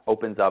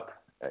opens up,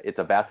 it's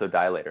a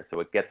vasodilator, so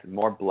it gets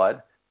more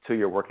blood to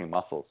your working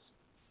muscles.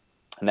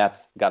 And that's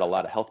got a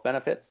lot of health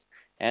benefits,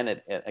 and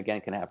it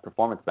again can have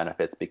performance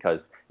benefits because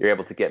you're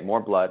able to get more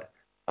blood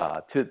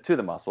to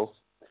the muscles.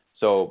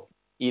 So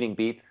eating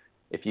beets,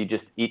 if you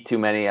just eat too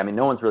many, I mean,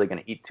 no one's really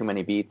going to eat too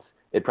many beets.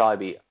 It'd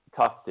probably be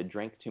tough to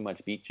drink too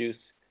much beet juice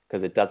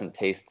because it doesn't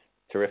taste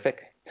terrific.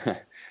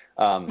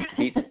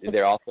 Beets,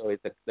 there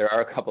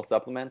are a couple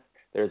supplements.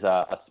 There's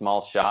a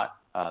small shot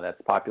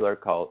that's popular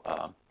called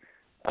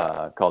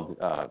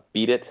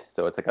Beet It.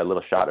 So it's like a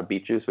little shot of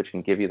beet juice, which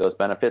can give you those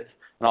benefits.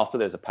 And also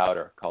there's a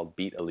powder called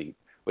Beet Elite,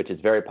 which is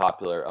very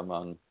popular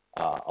among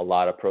a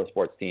lot of pro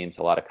sports teams,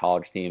 a lot of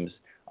college teams.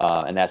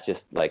 And that's just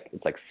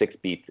it's like 6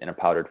 beets in a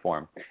powdered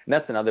form. And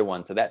that's another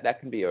one. So that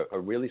can be a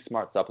really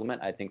smart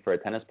supplement, I think, for a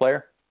tennis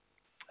player.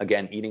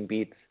 Again, eating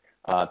beets,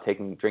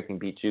 drinking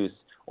beet juice,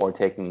 or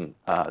taking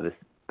this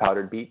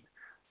powdered beet.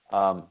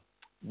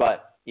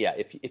 But yeah,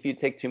 if you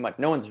take too much,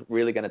 no one's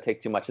really going to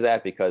take too much of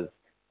that because,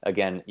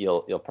 again,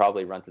 you'll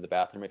probably run to the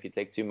bathroom if you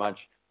take too much,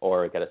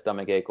 or get a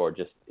stomach ache, or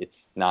just it's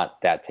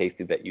not that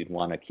tasty that you'd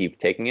want to keep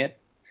taking it.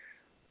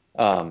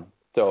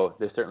 So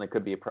there certainly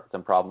could be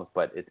some problems,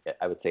 but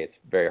I would say it's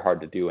very hard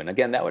to do. And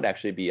again, that would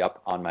actually be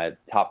up on my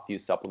top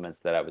few supplements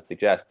that I would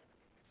suggest.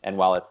 And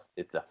while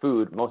it's a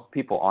food, most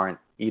people aren't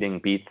eating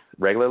beets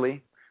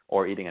regularly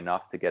or eating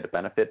enough to get a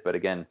benefit. But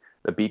again,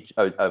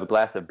 a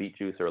glass of beet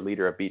juice or a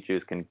liter of beet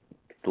juice can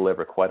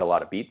deliver quite a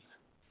lot of beets.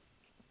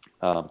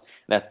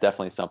 That's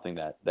definitely something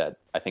that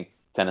I think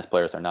tennis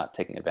players are not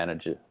taking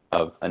advantage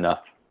of enough.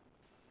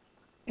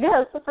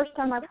 Yeah, it's the first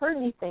time I've heard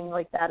anything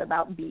like that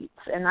about beets,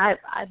 and I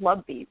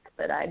love beets,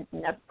 but I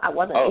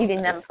wasn't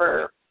eating them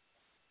for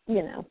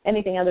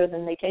anything other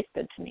than they taste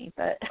good to me.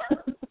 But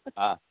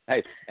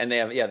nice. And they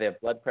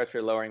have blood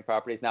pressure lowering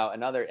properties. Now,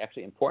 another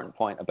actually important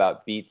point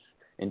about beets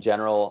in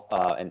general,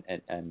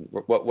 and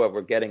what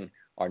we're getting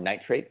are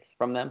nitrates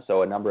from them.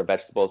 So a number of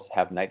vegetables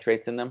have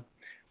nitrates in them.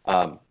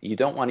 You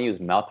don't want to use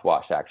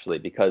mouthwash actually,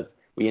 because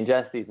we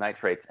ingest these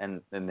nitrates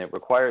and it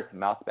requires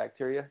mouth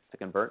bacteria to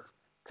convert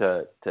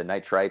to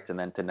nitrites and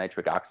then to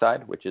nitric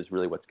oxide, which is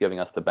really what's giving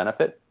us the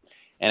benefit.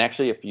 And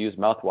actually, if you use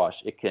mouthwash,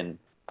 it can,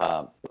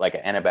 like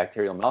an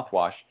antibacterial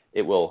mouthwash,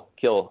 it will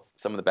kill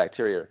some of the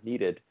bacteria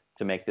needed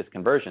to make this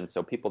conversion.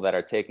 So people that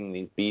are taking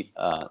these Beet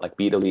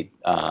Elite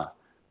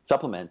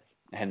supplements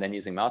and then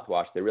using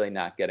mouthwash, they're really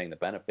not getting the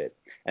benefit.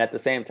 And at the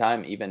same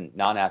time, even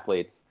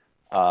non-athletes,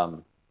 I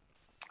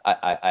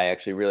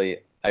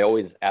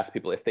always ask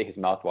people if they use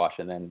mouthwash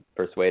and then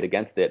persuade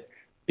against it,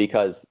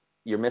 because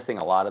you're missing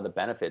a lot of the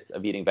benefits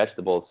of eating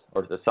vegetables,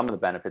 or some of the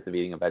benefits of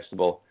eating a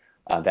vegetable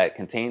that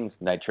contains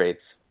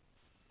nitrates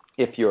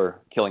if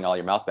you're killing all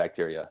your mouth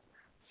bacteria.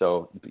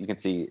 So you can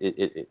see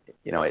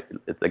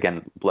it's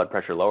again blood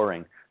pressure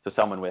lowering. So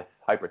someone with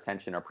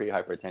hypertension or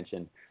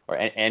pre-hypertension or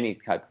any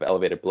type of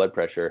elevated blood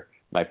pressure,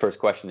 my first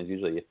question is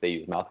usually if they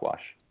use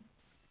mouthwash.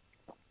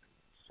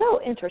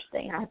 So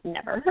interesting. I've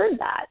never heard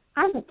that.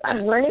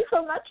 I'm learning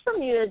so much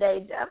from you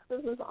today, Jeff.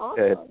 This is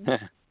awesome. Good.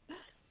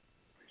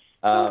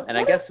 And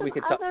I guess we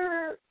could talk.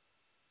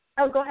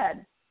 Oh, go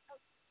ahead.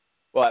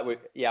 Well, I was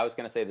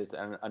going to say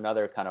there's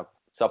another kind of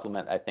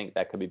supplement I think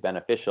that could be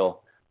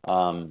beneficial.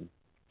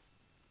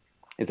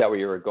 Is that where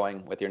you were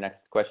going with your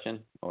next question,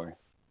 or?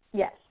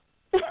 Yes.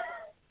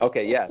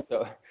 Okay, yeah.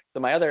 So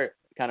my other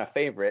kind of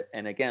favorite,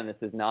 and again, this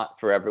is not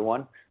for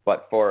everyone,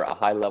 but for a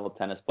high-level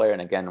tennis player,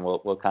 and again,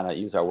 we'll kind of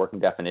use our working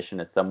definition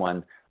as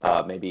someone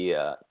maybe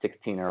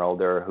 16 or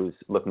older who's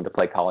looking to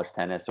play college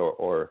tennis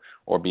or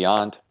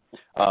beyond.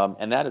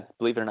 And that is,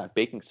 believe it or not,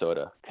 baking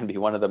soda can be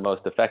one of the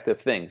most effective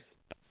things.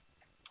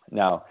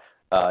 Now,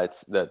 it's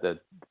the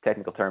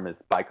technical term is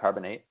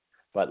bicarbonate,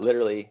 but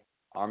literally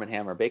Arm &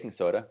 Hammer baking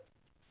soda.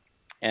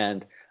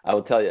 And I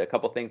will tell you a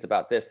couple things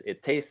about this.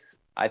 It tastes,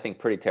 I think,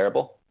 pretty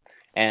terrible.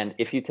 And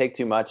if you take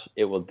too much,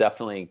 it will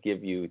definitely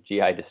give you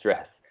GI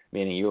distress,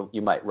 meaning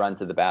you might run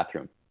to the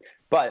bathroom.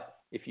 But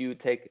if you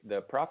take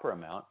the proper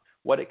amount,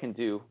 what it can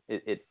do,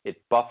 it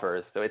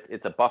buffers. So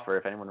it's a buffer,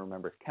 if anyone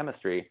remembers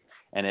chemistry,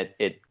 and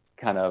it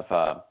kind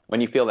of, when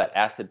you feel that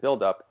acid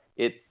buildup,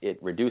 it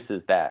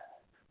reduces that.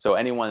 So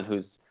anyone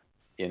who's,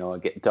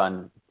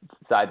 done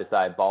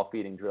side-to-side ball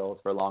feeding drills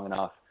for long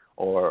enough,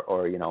 or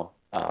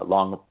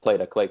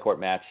played a clay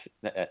court match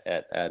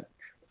at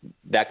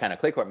that kind of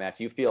clay court match,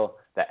 you feel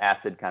the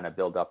acid kind of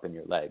build up in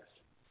your legs.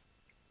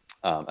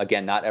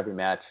 Again, not every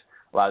match.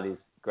 A lot of these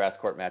grass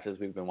court matches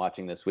we've been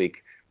watching this week,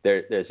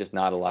 there's just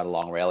not a lot of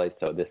long rallies,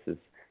 so this is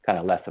kind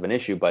of less of an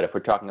issue. But if we're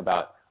talking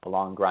about a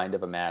long grind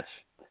of a match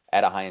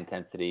at a high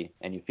intensity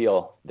and you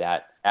feel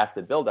that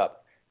acid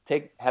buildup,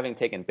 having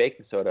taken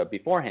baking soda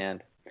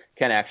beforehand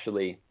can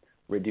actually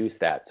reduce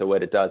that. So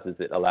what it does is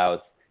it allows,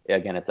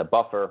 again, it's a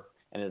buffer,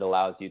 and it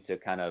allows you to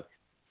kind of,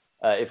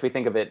 if we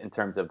think of it in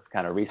terms of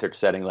kind of research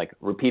setting, like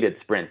repeated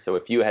sprints. So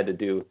if you had to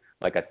do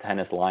like a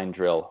tennis line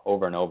drill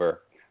over and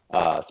over,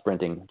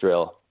 sprinting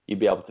drill, you'd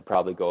be able to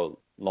probably go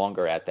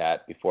longer at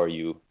that before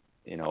you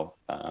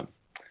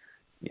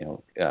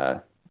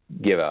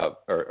give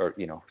up or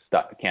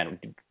stop.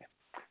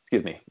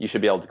 You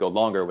should be able to go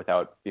longer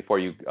before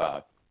you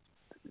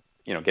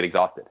get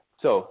exhausted.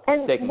 So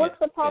and what's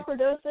the proper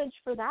dosage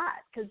for that?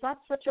 Because that's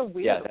such a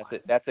weird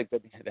one. That's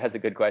a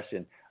good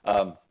question.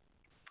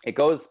 It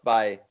goes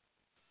by,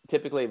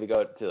 typically we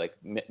go to like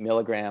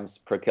milligrams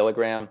per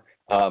kilogram.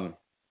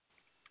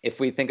 If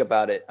we think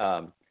about it,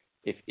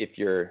 if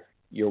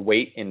your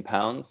weight in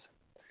pounds,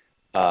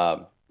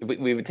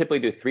 we would typically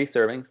do 3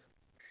 servings.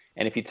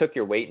 And if you took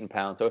your weight in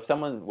pounds, so if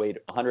someone weighed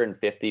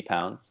 150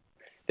 pounds,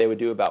 they would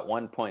do about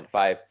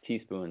 1.5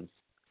 teaspoons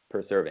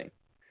per serving.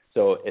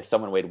 So if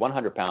someone weighed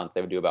 100 pounds,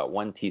 they would do about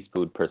 1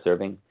 teaspoon per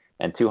serving,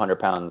 and 200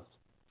 pounds,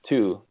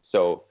 2.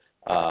 So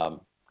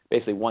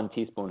basically 1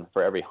 teaspoon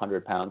for every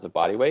 100 pounds of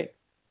body weight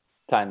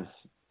times,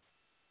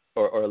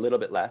 or a little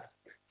bit less,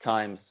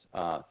 times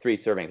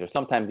 3 servings, or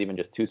sometimes even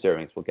just 2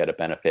 servings will get a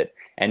benefit.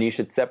 And you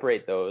should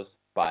separate those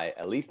by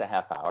at least a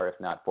half hour, if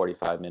not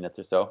 45 minutes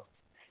or so,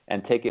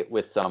 and take it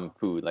with some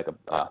food, like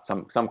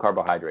some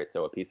carbohydrate,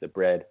 so a piece of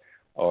bread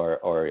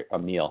or a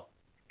meal.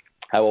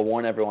 I will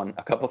warn everyone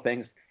a couple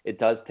things. It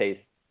does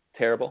taste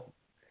terrible.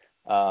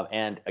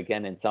 And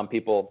again, in some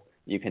people,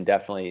 you can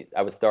definitely,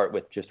 I would start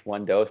with just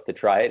 1 dose to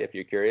try it if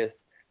you're curious.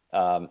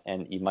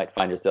 And you might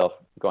find yourself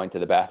going to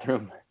the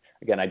bathroom.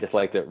 Again, I just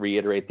like to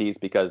reiterate these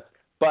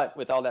but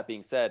with all that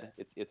being said,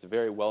 it's a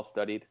very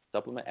well-studied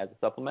supplement as a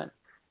supplement.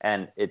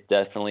 And it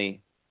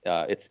definitely,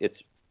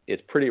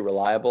 it's pretty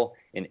reliable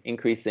in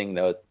increasing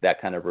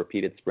that kind of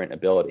repeated sprint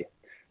ability.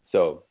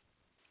 So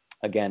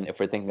again, if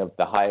we're thinking of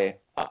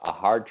a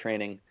hard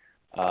training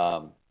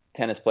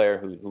tennis player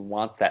who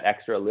wants that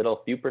extra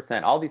little few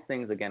percent, all these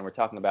things, again, we're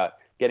talking about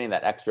getting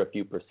that extra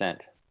few percent.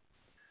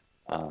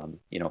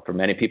 For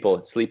many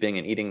people, sleeping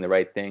and eating the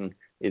right thing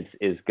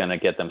is going to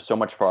get them so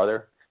much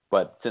farther.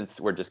 But since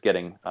we're just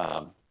getting,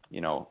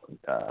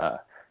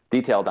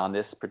 detailed on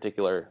this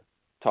particular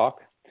talk,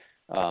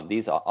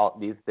 these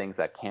things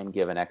that can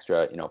give an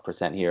extra,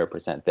 percent here,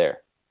 percent there.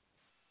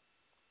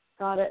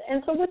 Got it.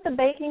 And so with the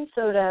baking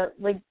soda,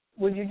 like,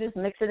 would you just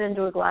mix it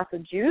into a glass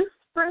of juice,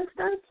 for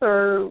instance,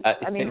 or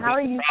how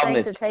are you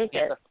saying to take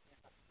it?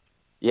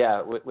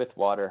 Yeah, with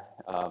water.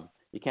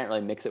 You can't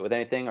really mix it with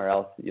anything, or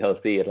else you'll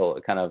see it'll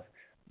kind of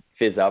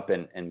fizz up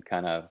and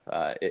kind of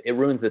it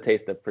ruins the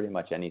taste of pretty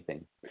much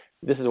anything.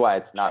 This is why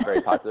it's not very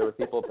popular with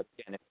people. But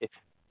again,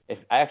 if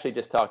I actually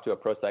just talked to a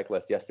pro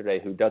cyclist yesterday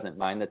who doesn't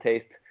mind the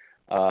taste.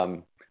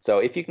 So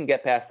if you can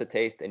get past the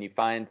taste and you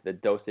find the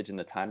dosage and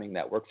the timing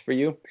that works for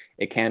you,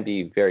 it can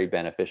be very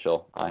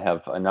beneficial. I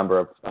have a number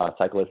of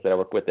cyclists that I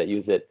work with that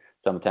use it.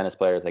 Some tennis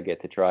players, I get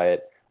to try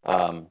it.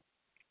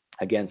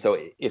 Again, so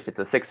if it's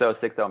a 6-0,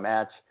 6-0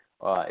 match,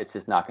 it's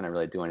just not going to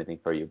really do anything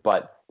for you.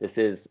 But this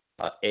is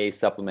a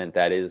supplement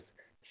that is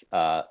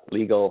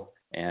legal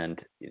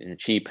and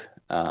cheap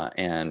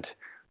and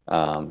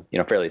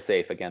fairly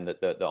safe. Again,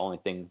 the only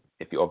thing,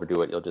 if you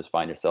overdo it, you'll just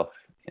find yourself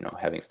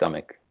having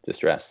stomach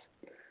distress.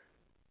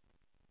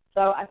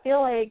 So I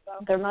feel like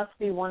there must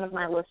be one of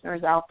my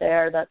listeners out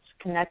there that's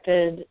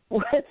connected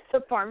with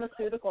the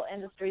pharmaceutical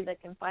industry that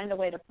can find a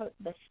way to put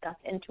this stuff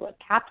into a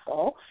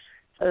capsule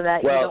so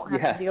that you don't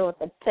have to deal with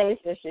the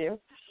taste issue.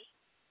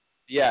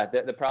 Yeah,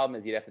 the problem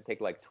is you'd have to take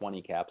like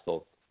 20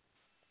 capsules.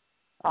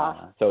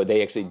 So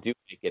they actually do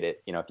make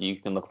it, if you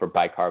can look for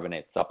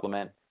bicarbonate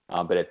supplement,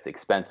 but it's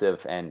expensive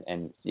and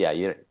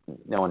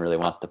no one really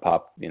wants to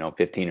pop,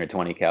 15 or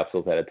 20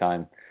 capsules at a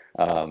time.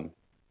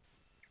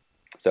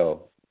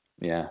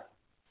 Yeah.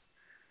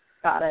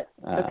 Got it.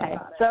 Okay.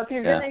 So if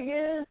you're going to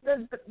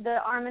use the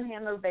Arm &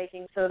 Hammer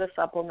baking soda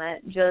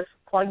supplement, just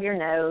plug your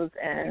nose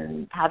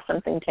and have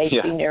something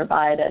tasty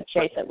nearby to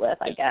chase it with,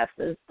 I guess,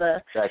 is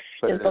the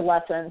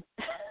lesson.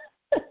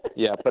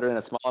 Put it in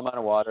a small amount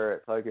of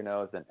water, plug your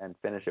nose, and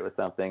finish it with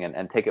something,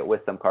 and take it with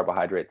some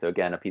carbohydrate. So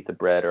again, a piece of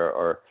bread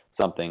or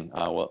something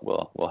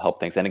will help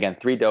things. And again,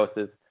 3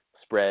 doses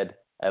spread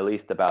at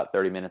least about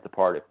 30 minutes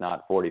apart, if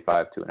not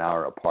 45 to an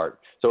hour apart.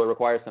 So it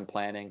requires some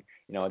planning.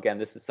 Again,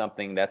 this is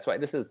something, that's why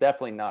this is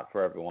definitely not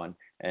for everyone.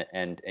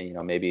 And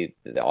maybe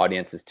the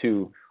audience is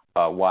too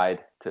wide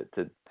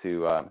to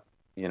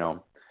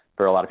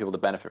for a lot of people to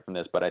benefit from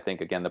this. But I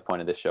think, again, the point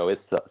of this show is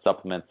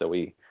supplements that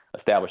we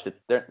established.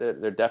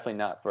 They're definitely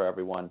not for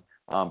everyone.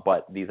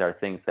 But these are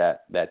things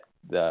that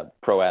the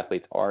pro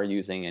athletes are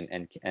using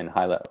and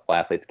high-level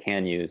athletes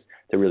can use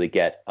to really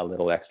get a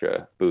little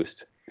extra boost.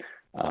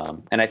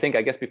 And I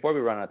guess before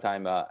we run out of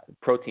time,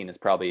 protein is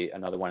probably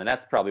another one, and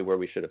that's probably where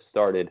we should have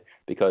started,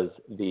 because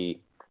the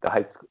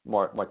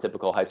more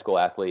typical high school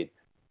athlete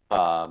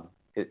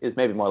is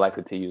maybe more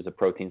likely to use a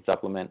protein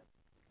supplement.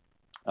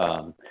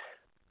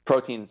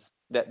 Proteins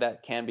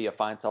that can be a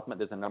fine supplement.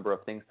 There's a number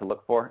of things to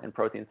look for in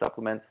protein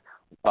supplements.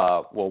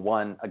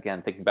 One,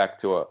 again, thinking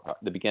back to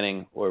the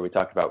beginning where we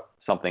talked about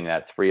something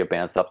that's free of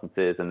banned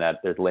substances and that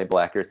there's label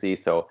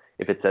accuracy. So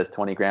if it says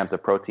 20 grams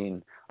of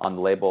protein on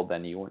the label,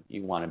 then you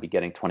want to be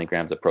getting 20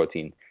 grams of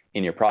protein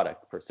in your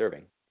product per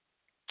serving.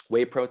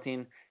 Whey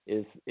protein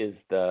is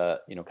the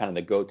kind of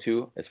the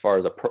go-to as far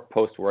as a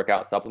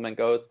post-workout supplement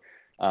goes.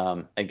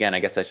 Again, I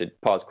guess I should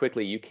pause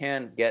quickly. You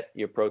can get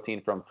your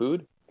protein from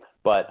food,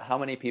 but how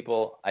many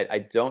people,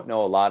 I don't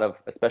know a lot of,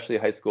 especially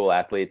high school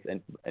athletes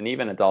and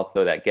even adults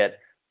though, that get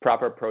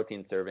proper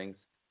protein servings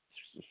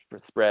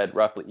spread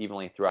roughly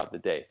evenly throughout the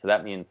day. So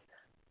that means,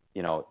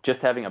 just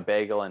having a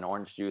bagel and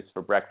orange juice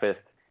for breakfast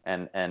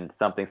and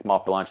something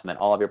small for lunch and then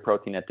all of your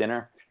protein at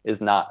dinner is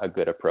not a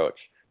good approach.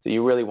 So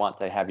you really want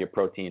to have your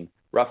protein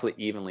roughly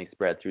evenly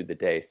spread through the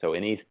day. So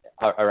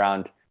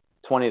around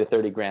 20 to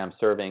 30 gram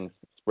servings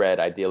spread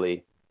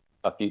ideally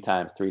a few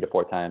times, 3 to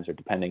 4 times, or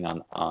depending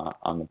on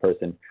the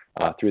person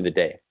through the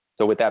day.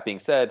 So with that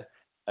being said,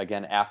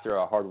 again, after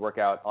a hard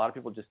workout, a lot of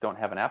people just don't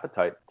have an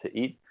appetite to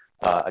eat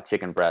a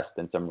chicken breast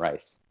and some rice,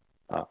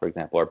 for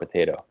example, or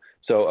potato.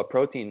 So a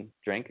protein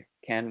drink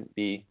can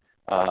be,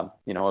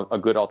 a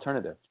good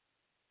alternative.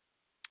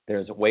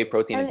 There's whey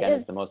protein, again,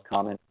 is the most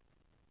common.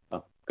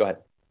 Oh, go ahead.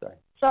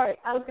 Sorry,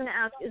 I was going to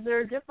ask, is there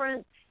a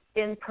difference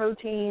in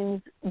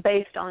proteins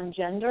based on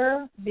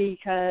gender?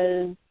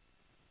 Because,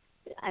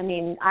 I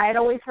mean, I had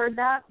always heard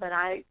that, but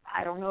I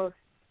don't know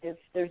if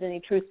there's any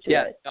truth to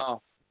it.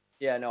 No,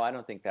 I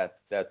don't think that's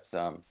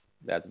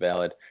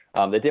valid.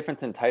 The difference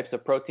in types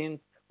of proteins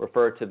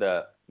refer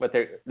to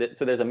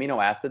so there's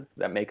amino acids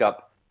that make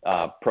up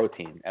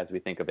protein as we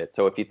think of it.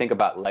 So if you think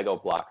about Lego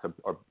blocks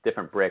or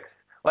different bricks,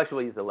 well, actually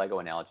we'll use the Lego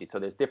analogy. So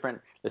there's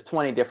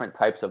 20 different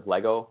types of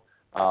Lego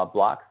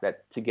blocks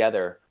that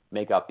together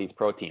make up these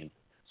proteins.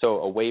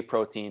 So a whey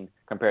protein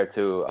compared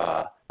to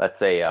let's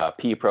say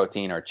pea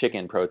protein or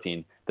chicken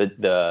protein,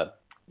 the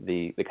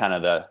kind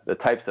of the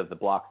types of the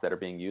blocks that are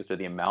being used or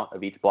the amount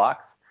of each block,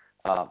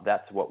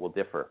 that's what will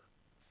differ.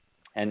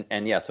 And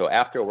so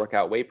after a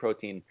workout, whey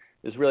protein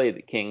is really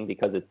the king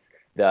because it's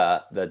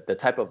the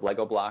type of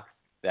Lego blocks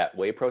that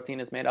whey protein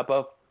is made up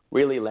of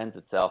really lends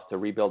itself to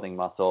rebuilding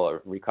muscle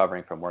or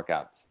recovering from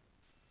workouts.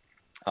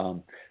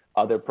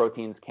 Other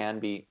proteins can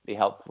be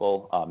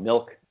helpful.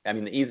 Milk, I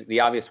mean, the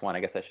obvious one, I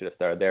guess I should have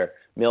started there.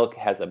 Milk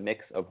has a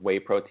mix of whey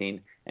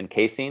protein and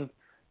casein.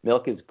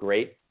 Milk is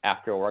great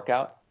after a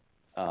workout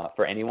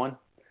for anyone,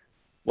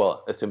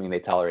 well, assuming they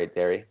tolerate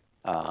dairy.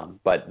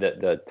 But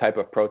the type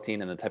of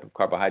protein and the type of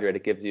carbohydrate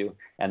it gives you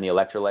and the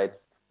electrolytes,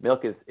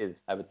 milk is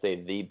I would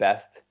say, the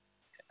best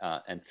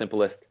and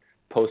simplest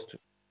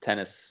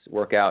post-tennis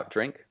workout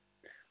drink.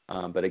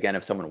 But again,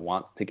 if someone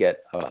wants to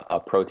get a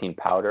protein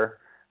powder,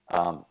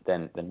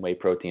 then whey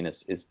protein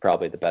is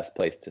probably the best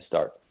place to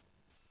start.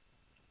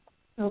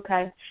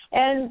 Okay.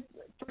 And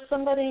for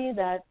somebody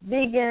that's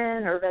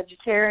vegan or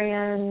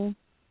vegetarian,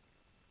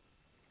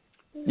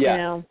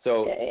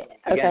 So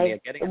again,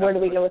 okay, where do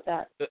we go with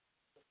that?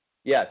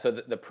 So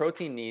the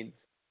protein needs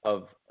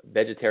of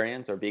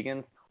vegetarians or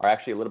vegans are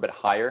actually a little bit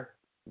higher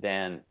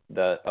than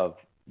that of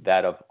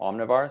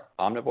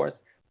omnivores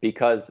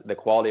because the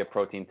quality of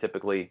protein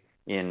typically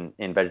in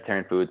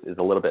vegetarian foods is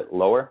a little bit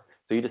lower.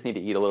 So you just need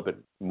to eat a little bit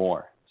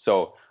more.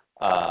 So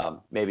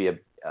maybe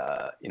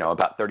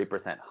about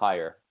 30%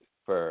 higher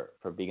for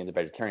vegans and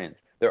vegetarians.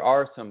 There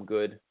are some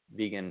good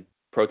vegan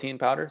protein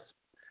powders.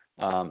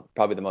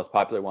 Probably the most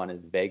popular one is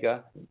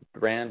Vega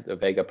brand, the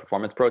Vega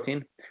Performance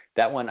Protein.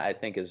 That one I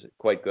think is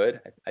quite good.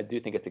 I do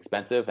think it's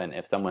expensive, and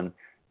if someone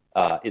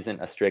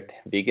isn't a strict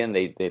vegan,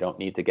 they don't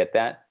need to get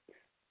that.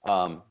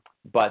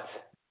 But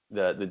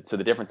so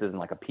the difference isn't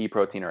like a pea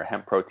protein or a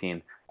hemp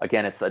protein.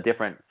 Again, it's a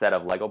different set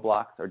of Lego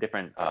blocks or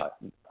different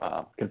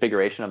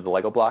configuration of the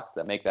Lego blocks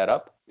that make that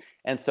up.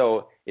 And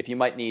so if you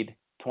might need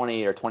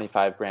 20 or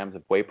 25 grams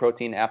of whey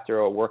protein after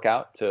a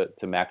workout to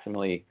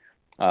maximally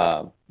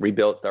start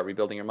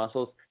rebuilding your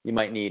muscles, you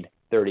might need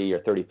 30 or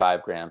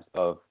 35 grams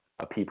of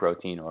a pea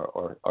protein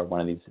or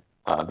one of these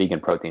vegan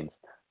proteins,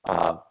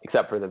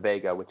 except for the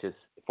Vega, which is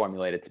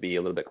formulated to be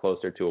a little bit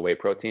closer to a whey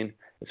protein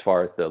as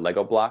far as the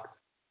Lego blocks.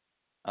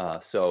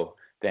 So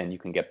then you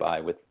can get by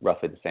with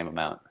roughly the same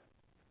amount.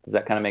 Does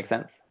that kind of make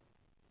sense?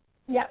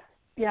 Yep.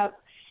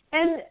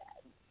 And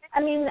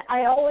I mean,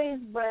 I always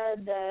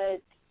read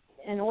that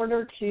in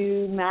order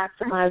to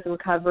maximize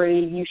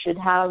recovery, you should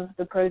have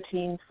the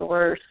protein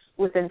source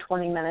within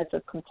 20 minutes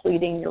of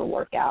completing your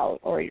workout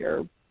or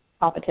your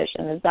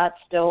competition. Is that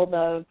still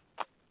the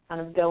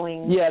kind of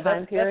going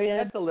time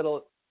period? That's a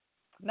little,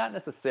 not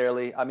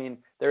necessarily. I mean,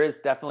 there is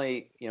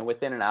definitely,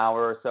 within an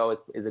hour or so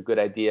is a good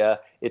idea.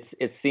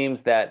 It seems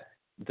that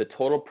the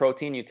total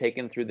protein you take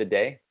in through the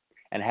day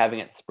and having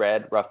it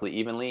spread roughly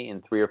evenly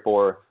in 3 or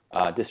 4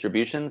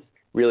 distributions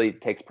really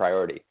takes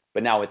priority.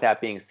 But now with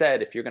that being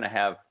said, if you're going to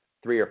have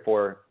 3 or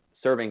 4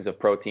 servings of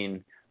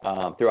protein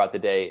throughout the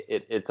day,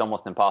 it's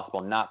almost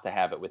impossible not to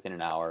have it within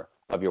an hour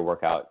of your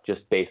workout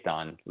just based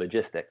on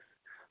logistics.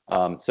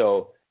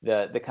 So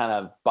the kind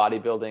of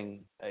bodybuilding,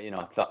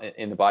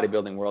 in the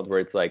bodybuilding world where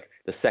it's like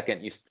the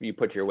second you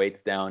put your weights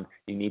down,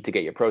 you need to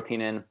get your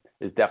protein in.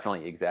 is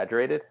definitely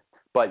exaggerated,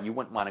 but you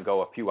wouldn't want to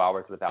go a few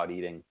hours without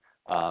eating.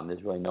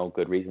 There's really no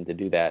good reason to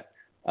do that.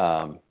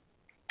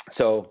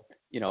 So,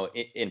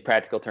 in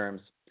practical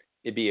terms,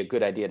 it'd be a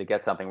good idea to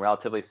get something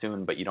relatively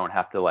soon, but you don't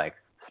have to like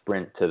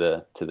sprint to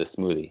the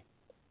smoothie.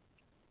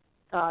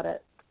 Got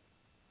it.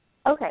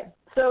 Okay,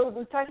 so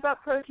we've talked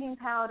about protein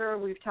powder,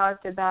 we've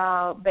talked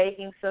about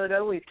baking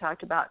soda, we've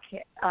talked about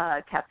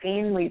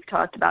caffeine, we've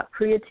talked about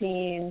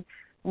creatine,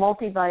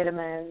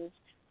 multivitamins.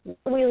 What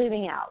are we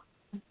leaving out?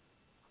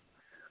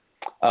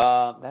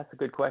 That's a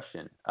good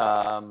question. What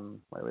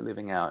are we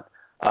leaving out?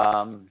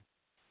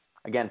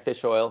 Again, fish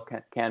oil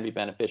can be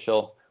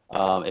beneficial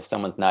if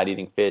someone's not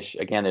eating fish.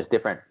 Again, there's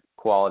different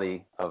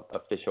quality of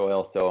fish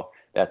oil, so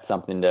that's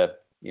something to,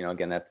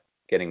 again, that's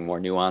getting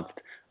more nuanced.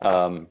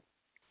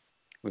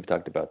 We've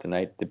talked about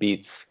tonight the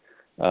beets.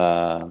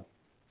 I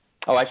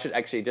should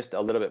actually just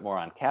a little bit more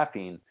on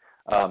caffeine.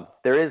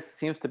 There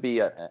seems to be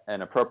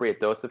an appropriate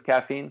dose of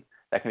caffeine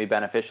that can be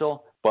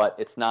beneficial, but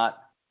it's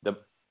not the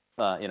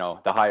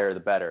higher the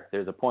better.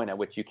 There's a point at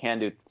which you can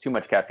do too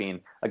much caffeine.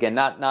 Again,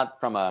 not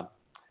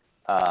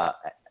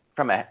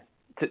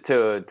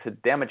to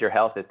damage your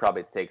health. It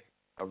probably takes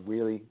a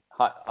really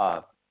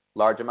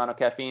large amount of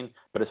caffeine.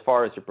 But as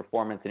far as your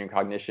performance and your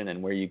cognition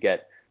and where you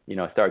get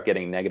start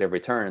getting negative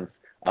returns,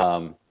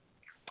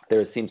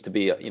 there seems to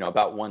be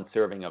about one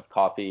serving of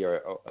coffee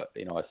or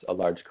a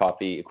large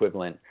coffee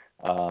equivalent.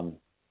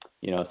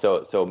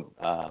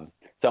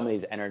 Some of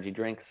these energy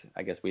drinks,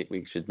 I guess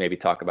we should maybe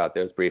talk about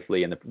those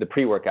briefly, and the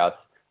pre-workouts,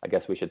 I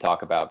guess we should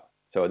talk about.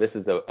 So this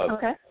is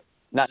okay.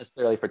 Not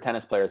necessarily for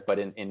tennis players, but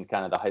in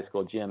kind of the high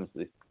school gyms,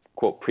 the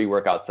quote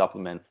pre-workout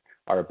supplements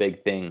are a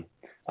big thing.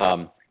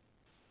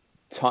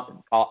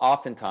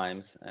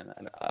 Oftentimes,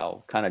 and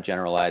I'll kind of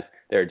generalize,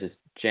 they're just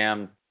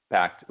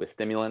jam-packed with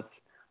stimulants,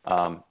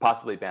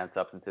 possibly banned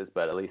substances,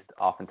 but at least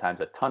oftentimes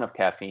a ton of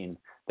caffeine.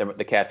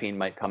 The caffeine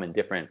might come in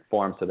different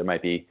forms, so there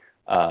might be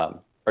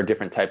or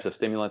different types of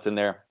stimulants in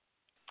there.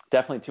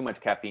 Definitely too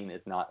much caffeine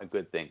is not a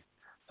good thing.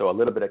 So a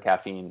little bit of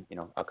caffeine,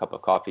 a cup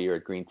of coffee or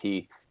green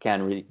tea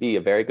can really be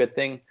a very good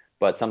thing.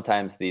 But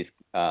sometimes these,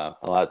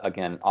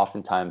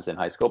 oftentimes in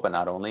high school, but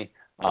not only,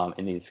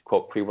 in these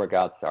quote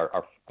pre-workouts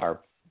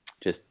are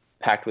just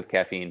packed with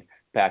caffeine,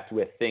 packed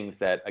with things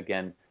that,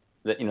 again,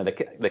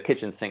 the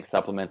kitchen sink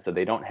supplements, so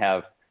they don't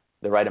have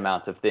the right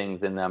amounts of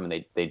things in them,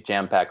 and they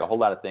jam pack a whole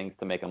lot of things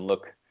to make them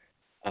look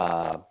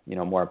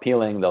more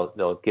appealing.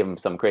 They'll give them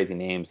some crazy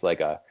names, like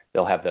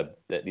they'll have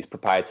these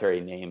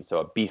proprietary names, so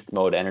a beast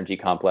mode energy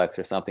complex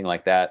or something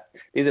like that.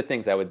 These are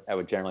things I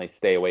would generally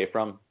stay away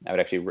from. I would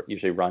actually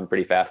usually run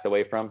pretty fast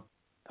away from.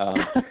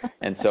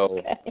 And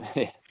so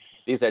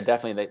these are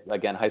definitely,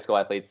 again, high school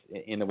athletes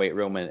in the weight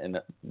room, and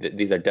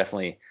these are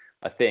definitely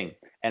a thing.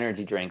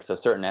 Energy drinks, so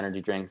certain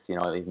energy drinks,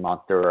 these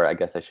Monster, or I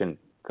guess I shouldn't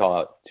call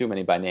out too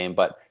many by name,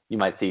 but you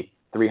might see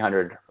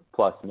 300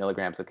 plus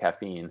milligrams of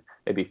caffeine,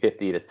 maybe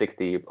 50 to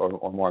 60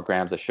 or more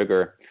grams of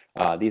sugar.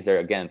 These are,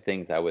 again,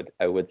 things I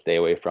would stay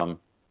away from.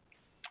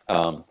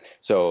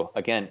 So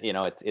again,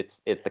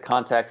 it's the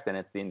context and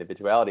it's the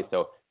individuality.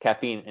 So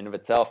caffeine in of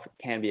itself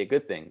can be a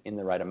good thing in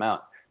the right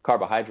amount.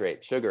 Carbohydrate,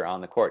 sugar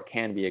on the court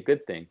can be a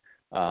good thing,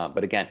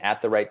 but again,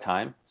 at the right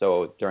time.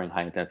 So during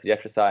high intensity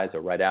exercise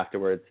or right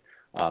afterwards,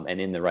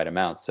 and in the right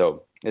amount.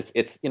 So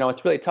it's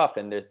really tough,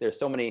 and there's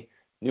so many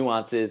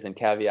nuances and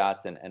caveats,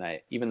 and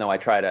I, even though I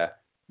try to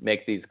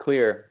make these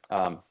clear,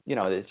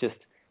 it's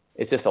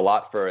just a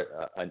lot for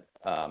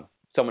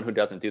someone who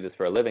doesn't do this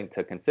for a living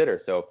to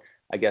consider. So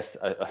I guess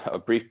a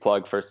brief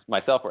plug for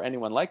myself or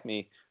anyone like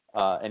me,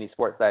 any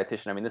sports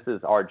dietitian. I mean, this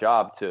is our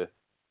job to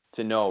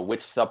know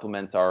which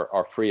supplements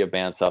are free of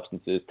banned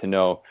substances, to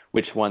know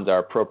which ones are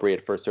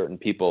appropriate for certain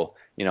people.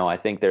 I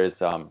think there's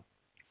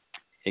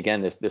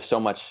there's so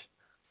much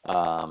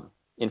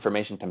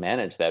information to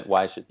manage that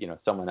why should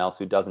someone else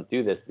who doesn't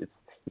do this, you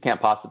can't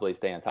possibly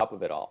stay on top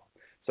of it all.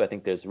 So I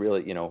think there's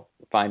really,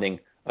 finding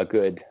a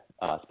good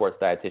sports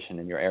dietitian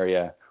in your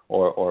area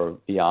or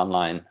via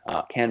online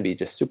can be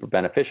just super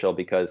beneficial,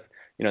 because,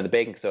 the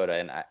baking soda,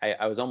 and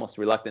I was almost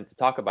reluctant to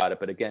talk about it,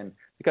 but again,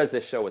 because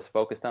this show is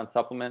focused on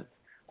supplements,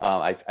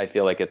 I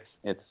feel like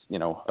it's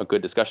a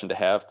good discussion to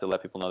have, to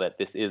let people know that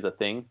this is a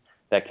thing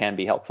that can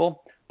be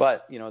helpful,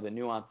 but, the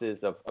nuances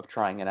of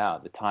trying it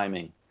out, the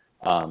timing.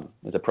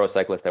 As a pro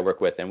cyclist I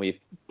work with, and we've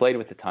played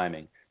with the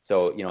timing.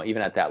 So,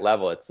 even at that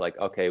level, it's like,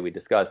 okay, we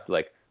discussed,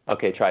 like,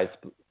 okay, try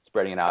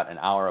spreading it out an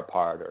hour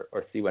apart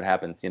or see what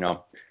happens,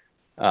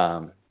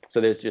 So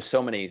there's just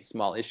so many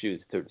small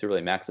issues to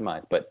really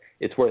maximize, but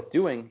it's worth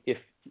doing if,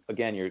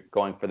 again, you're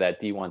going for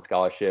that D1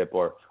 scholarship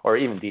or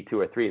even D2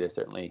 or 3. There's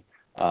certainly,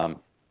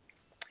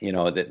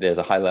 there's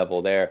a high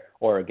level there.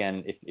 Or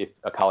again, if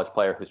a college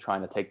player who's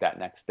trying to take that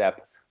next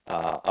step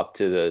up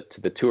to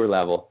the tour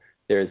level,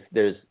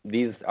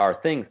 these are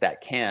things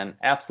that can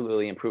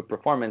absolutely improve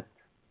performance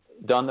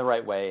done the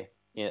right way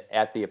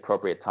at the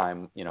appropriate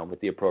time, with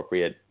the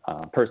appropriate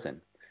person.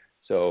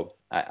 So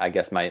I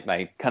guess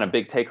my kind of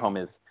big take home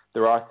is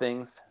there are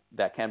things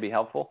that can be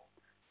helpful.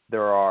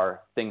 There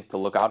are things to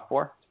look out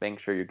for, making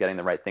sure you're getting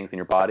the right things in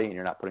your body and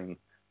you're not putting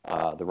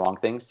the wrong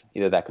things.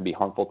 Either that could be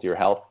harmful to your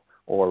health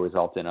or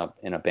result in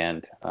a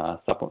banned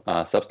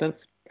substance.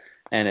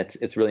 And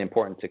it's really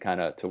important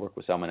to work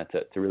with someone and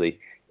to really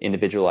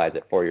individualize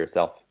it for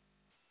yourself.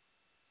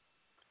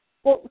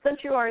 Well,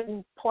 since you are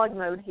in plug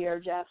mode here,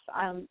 Jeff,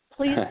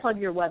 please plug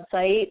your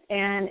website,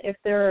 and if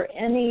there are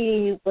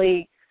any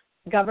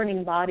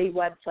governing body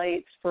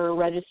websites for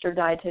registered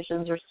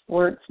dietitians or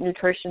sports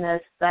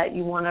nutritionists that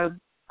you want to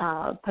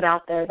put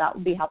out there, that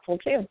would be helpful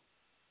too.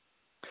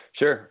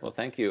 Sure. Well,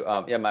 thank you.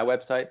 My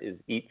website is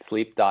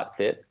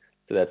eatsleep.fit.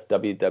 So that's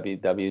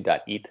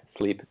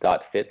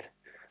www.eatsleep.fit.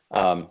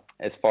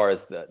 As far as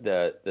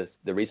the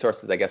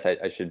resources, I guess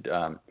I should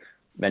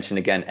mention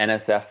again,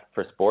 NSF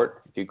for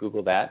Sport. If you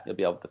Google that, you'll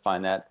be able to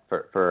find that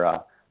for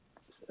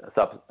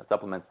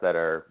supplements that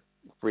are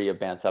free of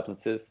banned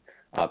substances.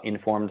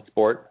 Informed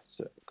Sport,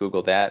 so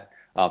Google that.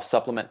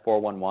 Supplement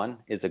 411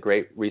 is a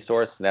great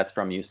resource. That's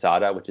from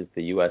USADA, which is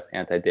the U.S.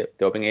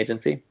 Anti-Doping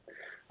Agency.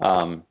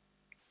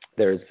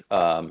 There's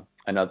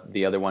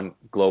the other one,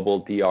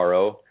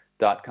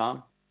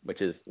 globaldro.com,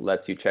 which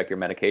lets you check your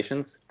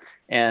medications.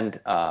 And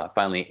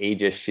finally,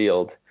 Aegis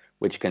Shield,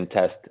 which can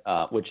test,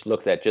 which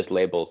looks at just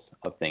labels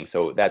of things.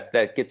 So that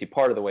gets you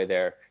part of the way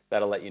there.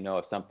 That'll let you know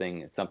if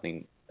something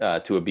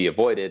to be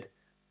avoided,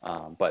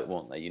 but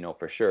won't let you know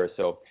for sure.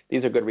 So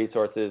these are good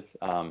resources.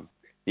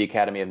 The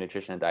Academy of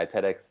Nutrition and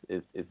Dietetics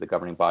is the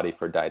governing body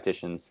for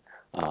dietitians,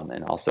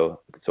 and so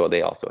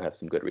they also have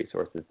some good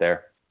resources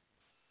there.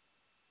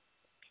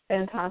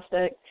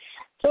 Fantastic.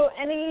 So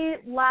any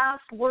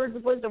last words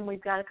of wisdom?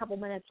 We've got a couple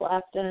minutes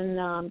left,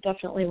 and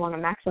definitely want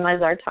to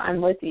maximize our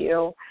time with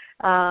you.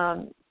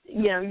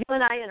 You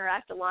and I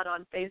interact a lot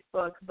on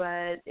Facebook,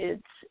 but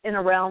it's in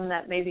a realm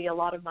that maybe a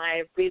lot of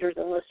my readers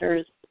and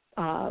listeners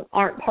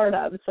aren't part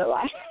of. So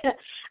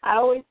I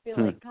always feel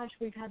like, gosh,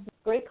 we've had this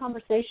great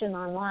conversation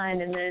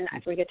online, and then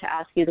I forget to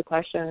ask you the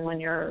question when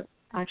you're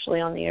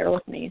actually on the air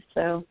with me.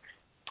 So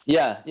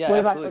yeah,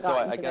 what absolutely. Have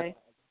I forgotten today?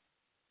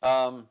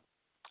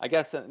 I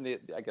guess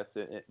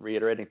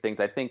reiterating things.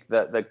 I think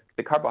the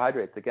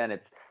carbohydrates again.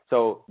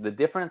 So the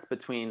difference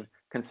between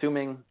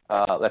consuming,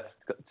 let's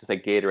just say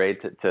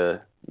Gatorade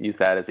to use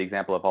that as the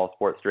example of all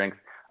sports drinks.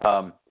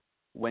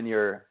 When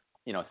you're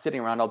sitting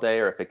around all day,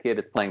 or if a kid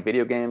is playing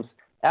video games,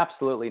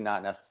 absolutely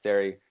not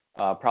necessary.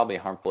 Probably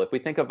harmful. If we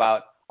think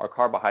about our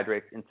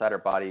carbohydrates inside our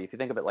body, if you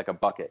think of it like a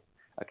bucket,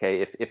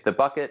 okay, if the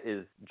bucket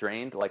is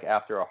drained, like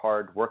after a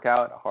hard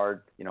workout, a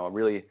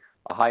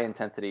high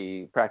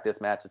intensity practice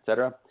match,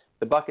 etc.,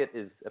 the bucket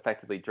is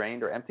effectively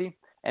drained or empty,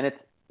 and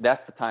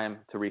that's the time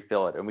to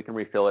refill it, and we can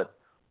refill it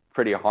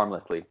pretty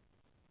harmlessly.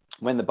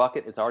 When the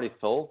bucket is already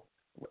full,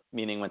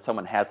 meaning when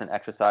someone hasn't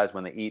exercised,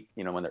 when they eat,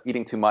 when they're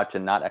eating too much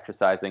and not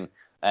exercising,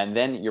 and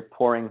then you're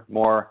pouring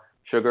more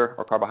sugar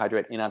or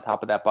carbohydrate in on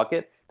top of that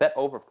bucket, that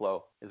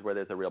overflow is where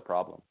there's a real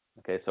problem.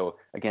 Okay, so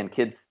again,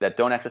 kids that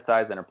don't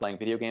exercise and are playing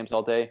video games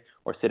all day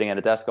or sitting at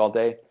a desk all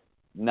day,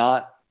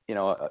 the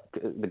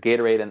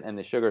Gatorade and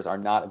the sugars are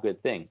not a good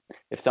thing.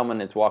 If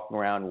someone is walking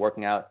around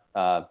working out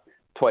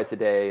twice a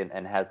day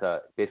and has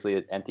basically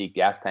an empty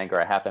gas tank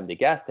or a half-empty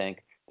gas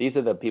tank, these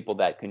are the people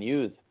that can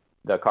use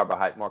the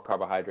more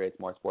carbohydrates,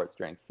 more sports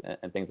drinks,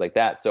 and things like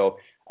that. So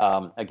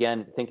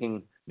again,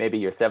 thinking maybe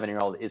your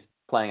 7-year-old is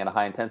playing at a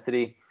high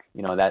intensity,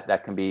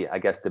 that can be, I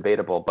guess,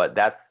 debatable. But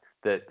that's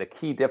the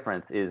key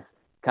difference is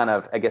kind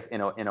of, I guess,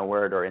 in a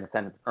word or in a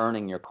sentence,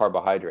 earning your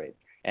carbohydrate.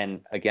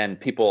 And again,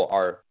 people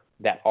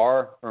that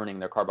are earning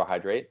their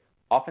carbohydrate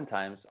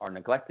oftentimes are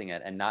neglecting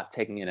it and not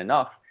taking in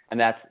enough, and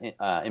that's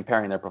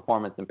impairing their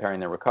performance, impairing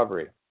their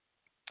recovery.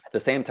 At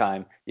the same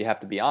time, you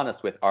have to be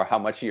honest with how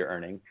much you're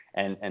earning,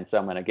 and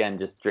someone, again,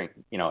 just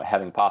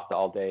having pasta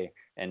all day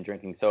and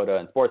drinking soda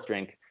and sports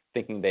drink,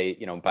 thinking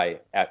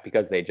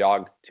because they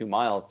jogged 2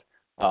 miles,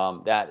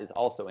 that is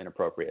also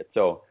inappropriate.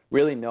 So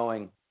really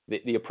knowing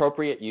the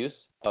appropriate use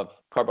of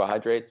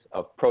carbohydrates,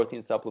 of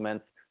protein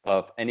supplements,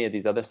 of any of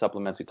these other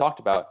supplements we talked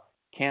about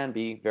can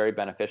be very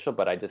beneficial,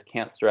 but I just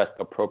can't stress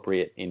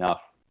appropriate enough.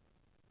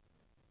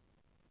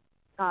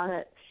 Got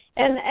it.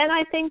 And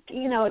I think,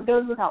 it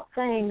goes without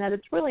saying that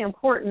it's really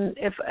important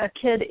if a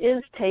kid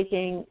is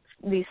taking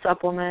these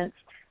supplements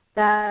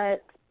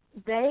that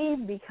they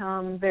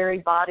become very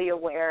body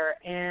aware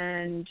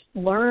and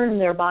learn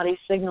their body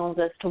signals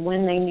as to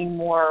when they need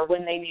more,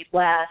 when they need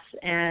less.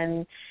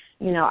 And,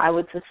 I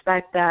would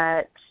suspect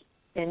that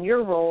in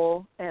your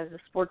role as a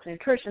sports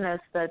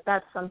nutritionist,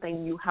 that's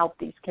something you help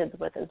these kids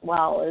with as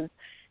well, is,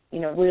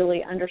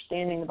 really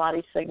understanding the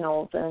body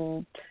signals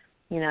and,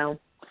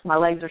 my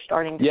legs are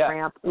starting to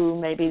cramp. Ooh,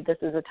 maybe this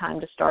is a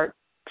time to start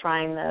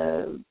trying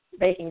the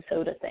baking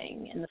soda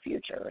thing in the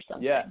future or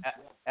something. Yeah,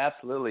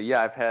 absolutely.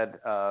 Yeah, I've had,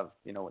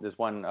 there's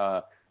one,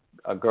 a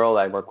girl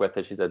I work with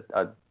that she's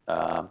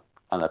on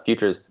the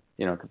futures,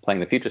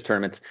 playing the futures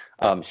tournaments.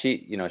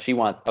 She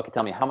wants, okay,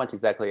 tell me how much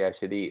exactly I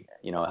should eat.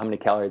 How many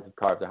calories of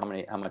carbs or how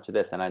much of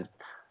this? And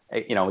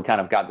we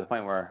kind of got to the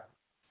point where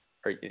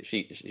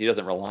she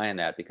doesn't rely on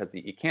that because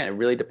you can't. It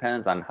really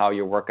depends on how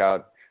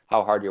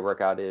hard your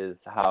workout is,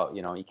 how,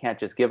 you can't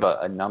just give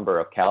a number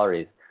of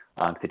calories.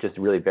 because it just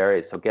really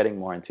varies. So getting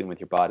more in tune with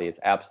your body is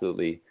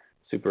absolutely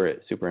super,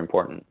 super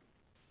important.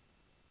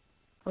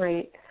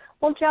 Great.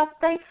 Well, Jeff,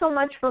 thanks so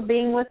much for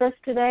being with us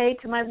today.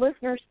 To my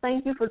listeners,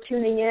 thank you for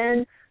tuning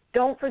in.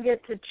 Don't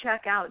forget to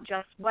check out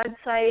Jeff's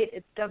website.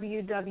 It's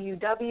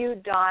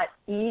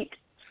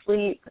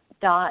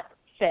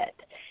www.eatsleep.fit.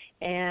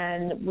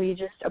 And we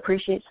just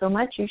appreciate so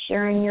much you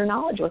sharing your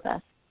knowledge with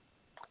us.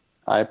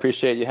 I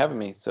appreciate you having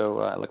me. So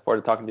I look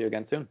forward to talking to you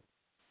again soon.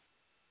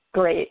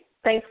 Great.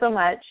 Thanks so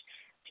much.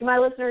 To my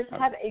listeners,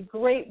 have a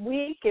great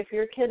week. If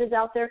your kid is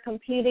out there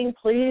competing,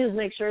 please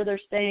make sure they're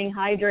staying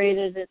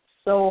hydrated. It's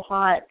so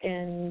hot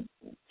in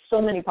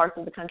so many parts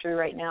of the country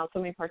right now, so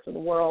many parts of the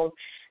world.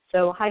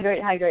 So hydrate,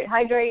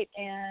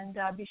 and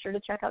be sure to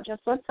check out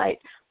Jeff's website.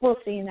 We'll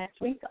see you next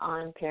week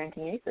on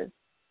Parenting Aces.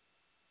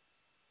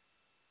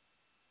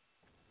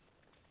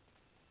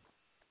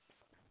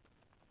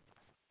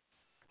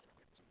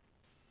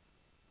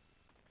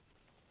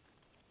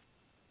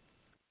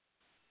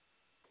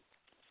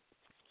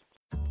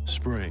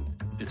 Spring,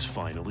 it's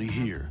finally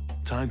here.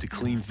 Time to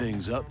clean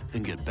things up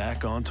and get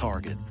back on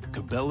target.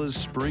 Cabela's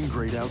Spring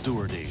Great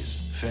Outdoor Days.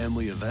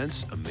 Family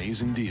events,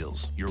 amazing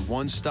deals. Your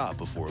one stop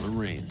before the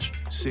range.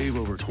 Save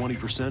over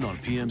 20% on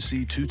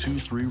PMC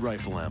 223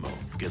 rifle ammo.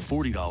 Get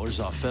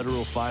 $40 off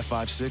Federal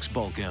 5.56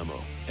 bulk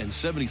ammo. And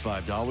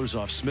 $75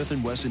 off Smith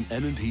 & Wesson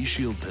M&P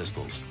Shield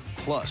pistols.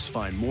 Plus,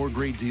 find more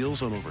great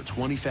deals on over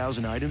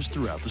 20,000 items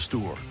throughout the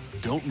store.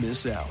 Don't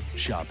miss out.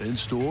 Shop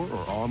in-store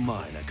or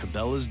online at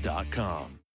Cabela's.com.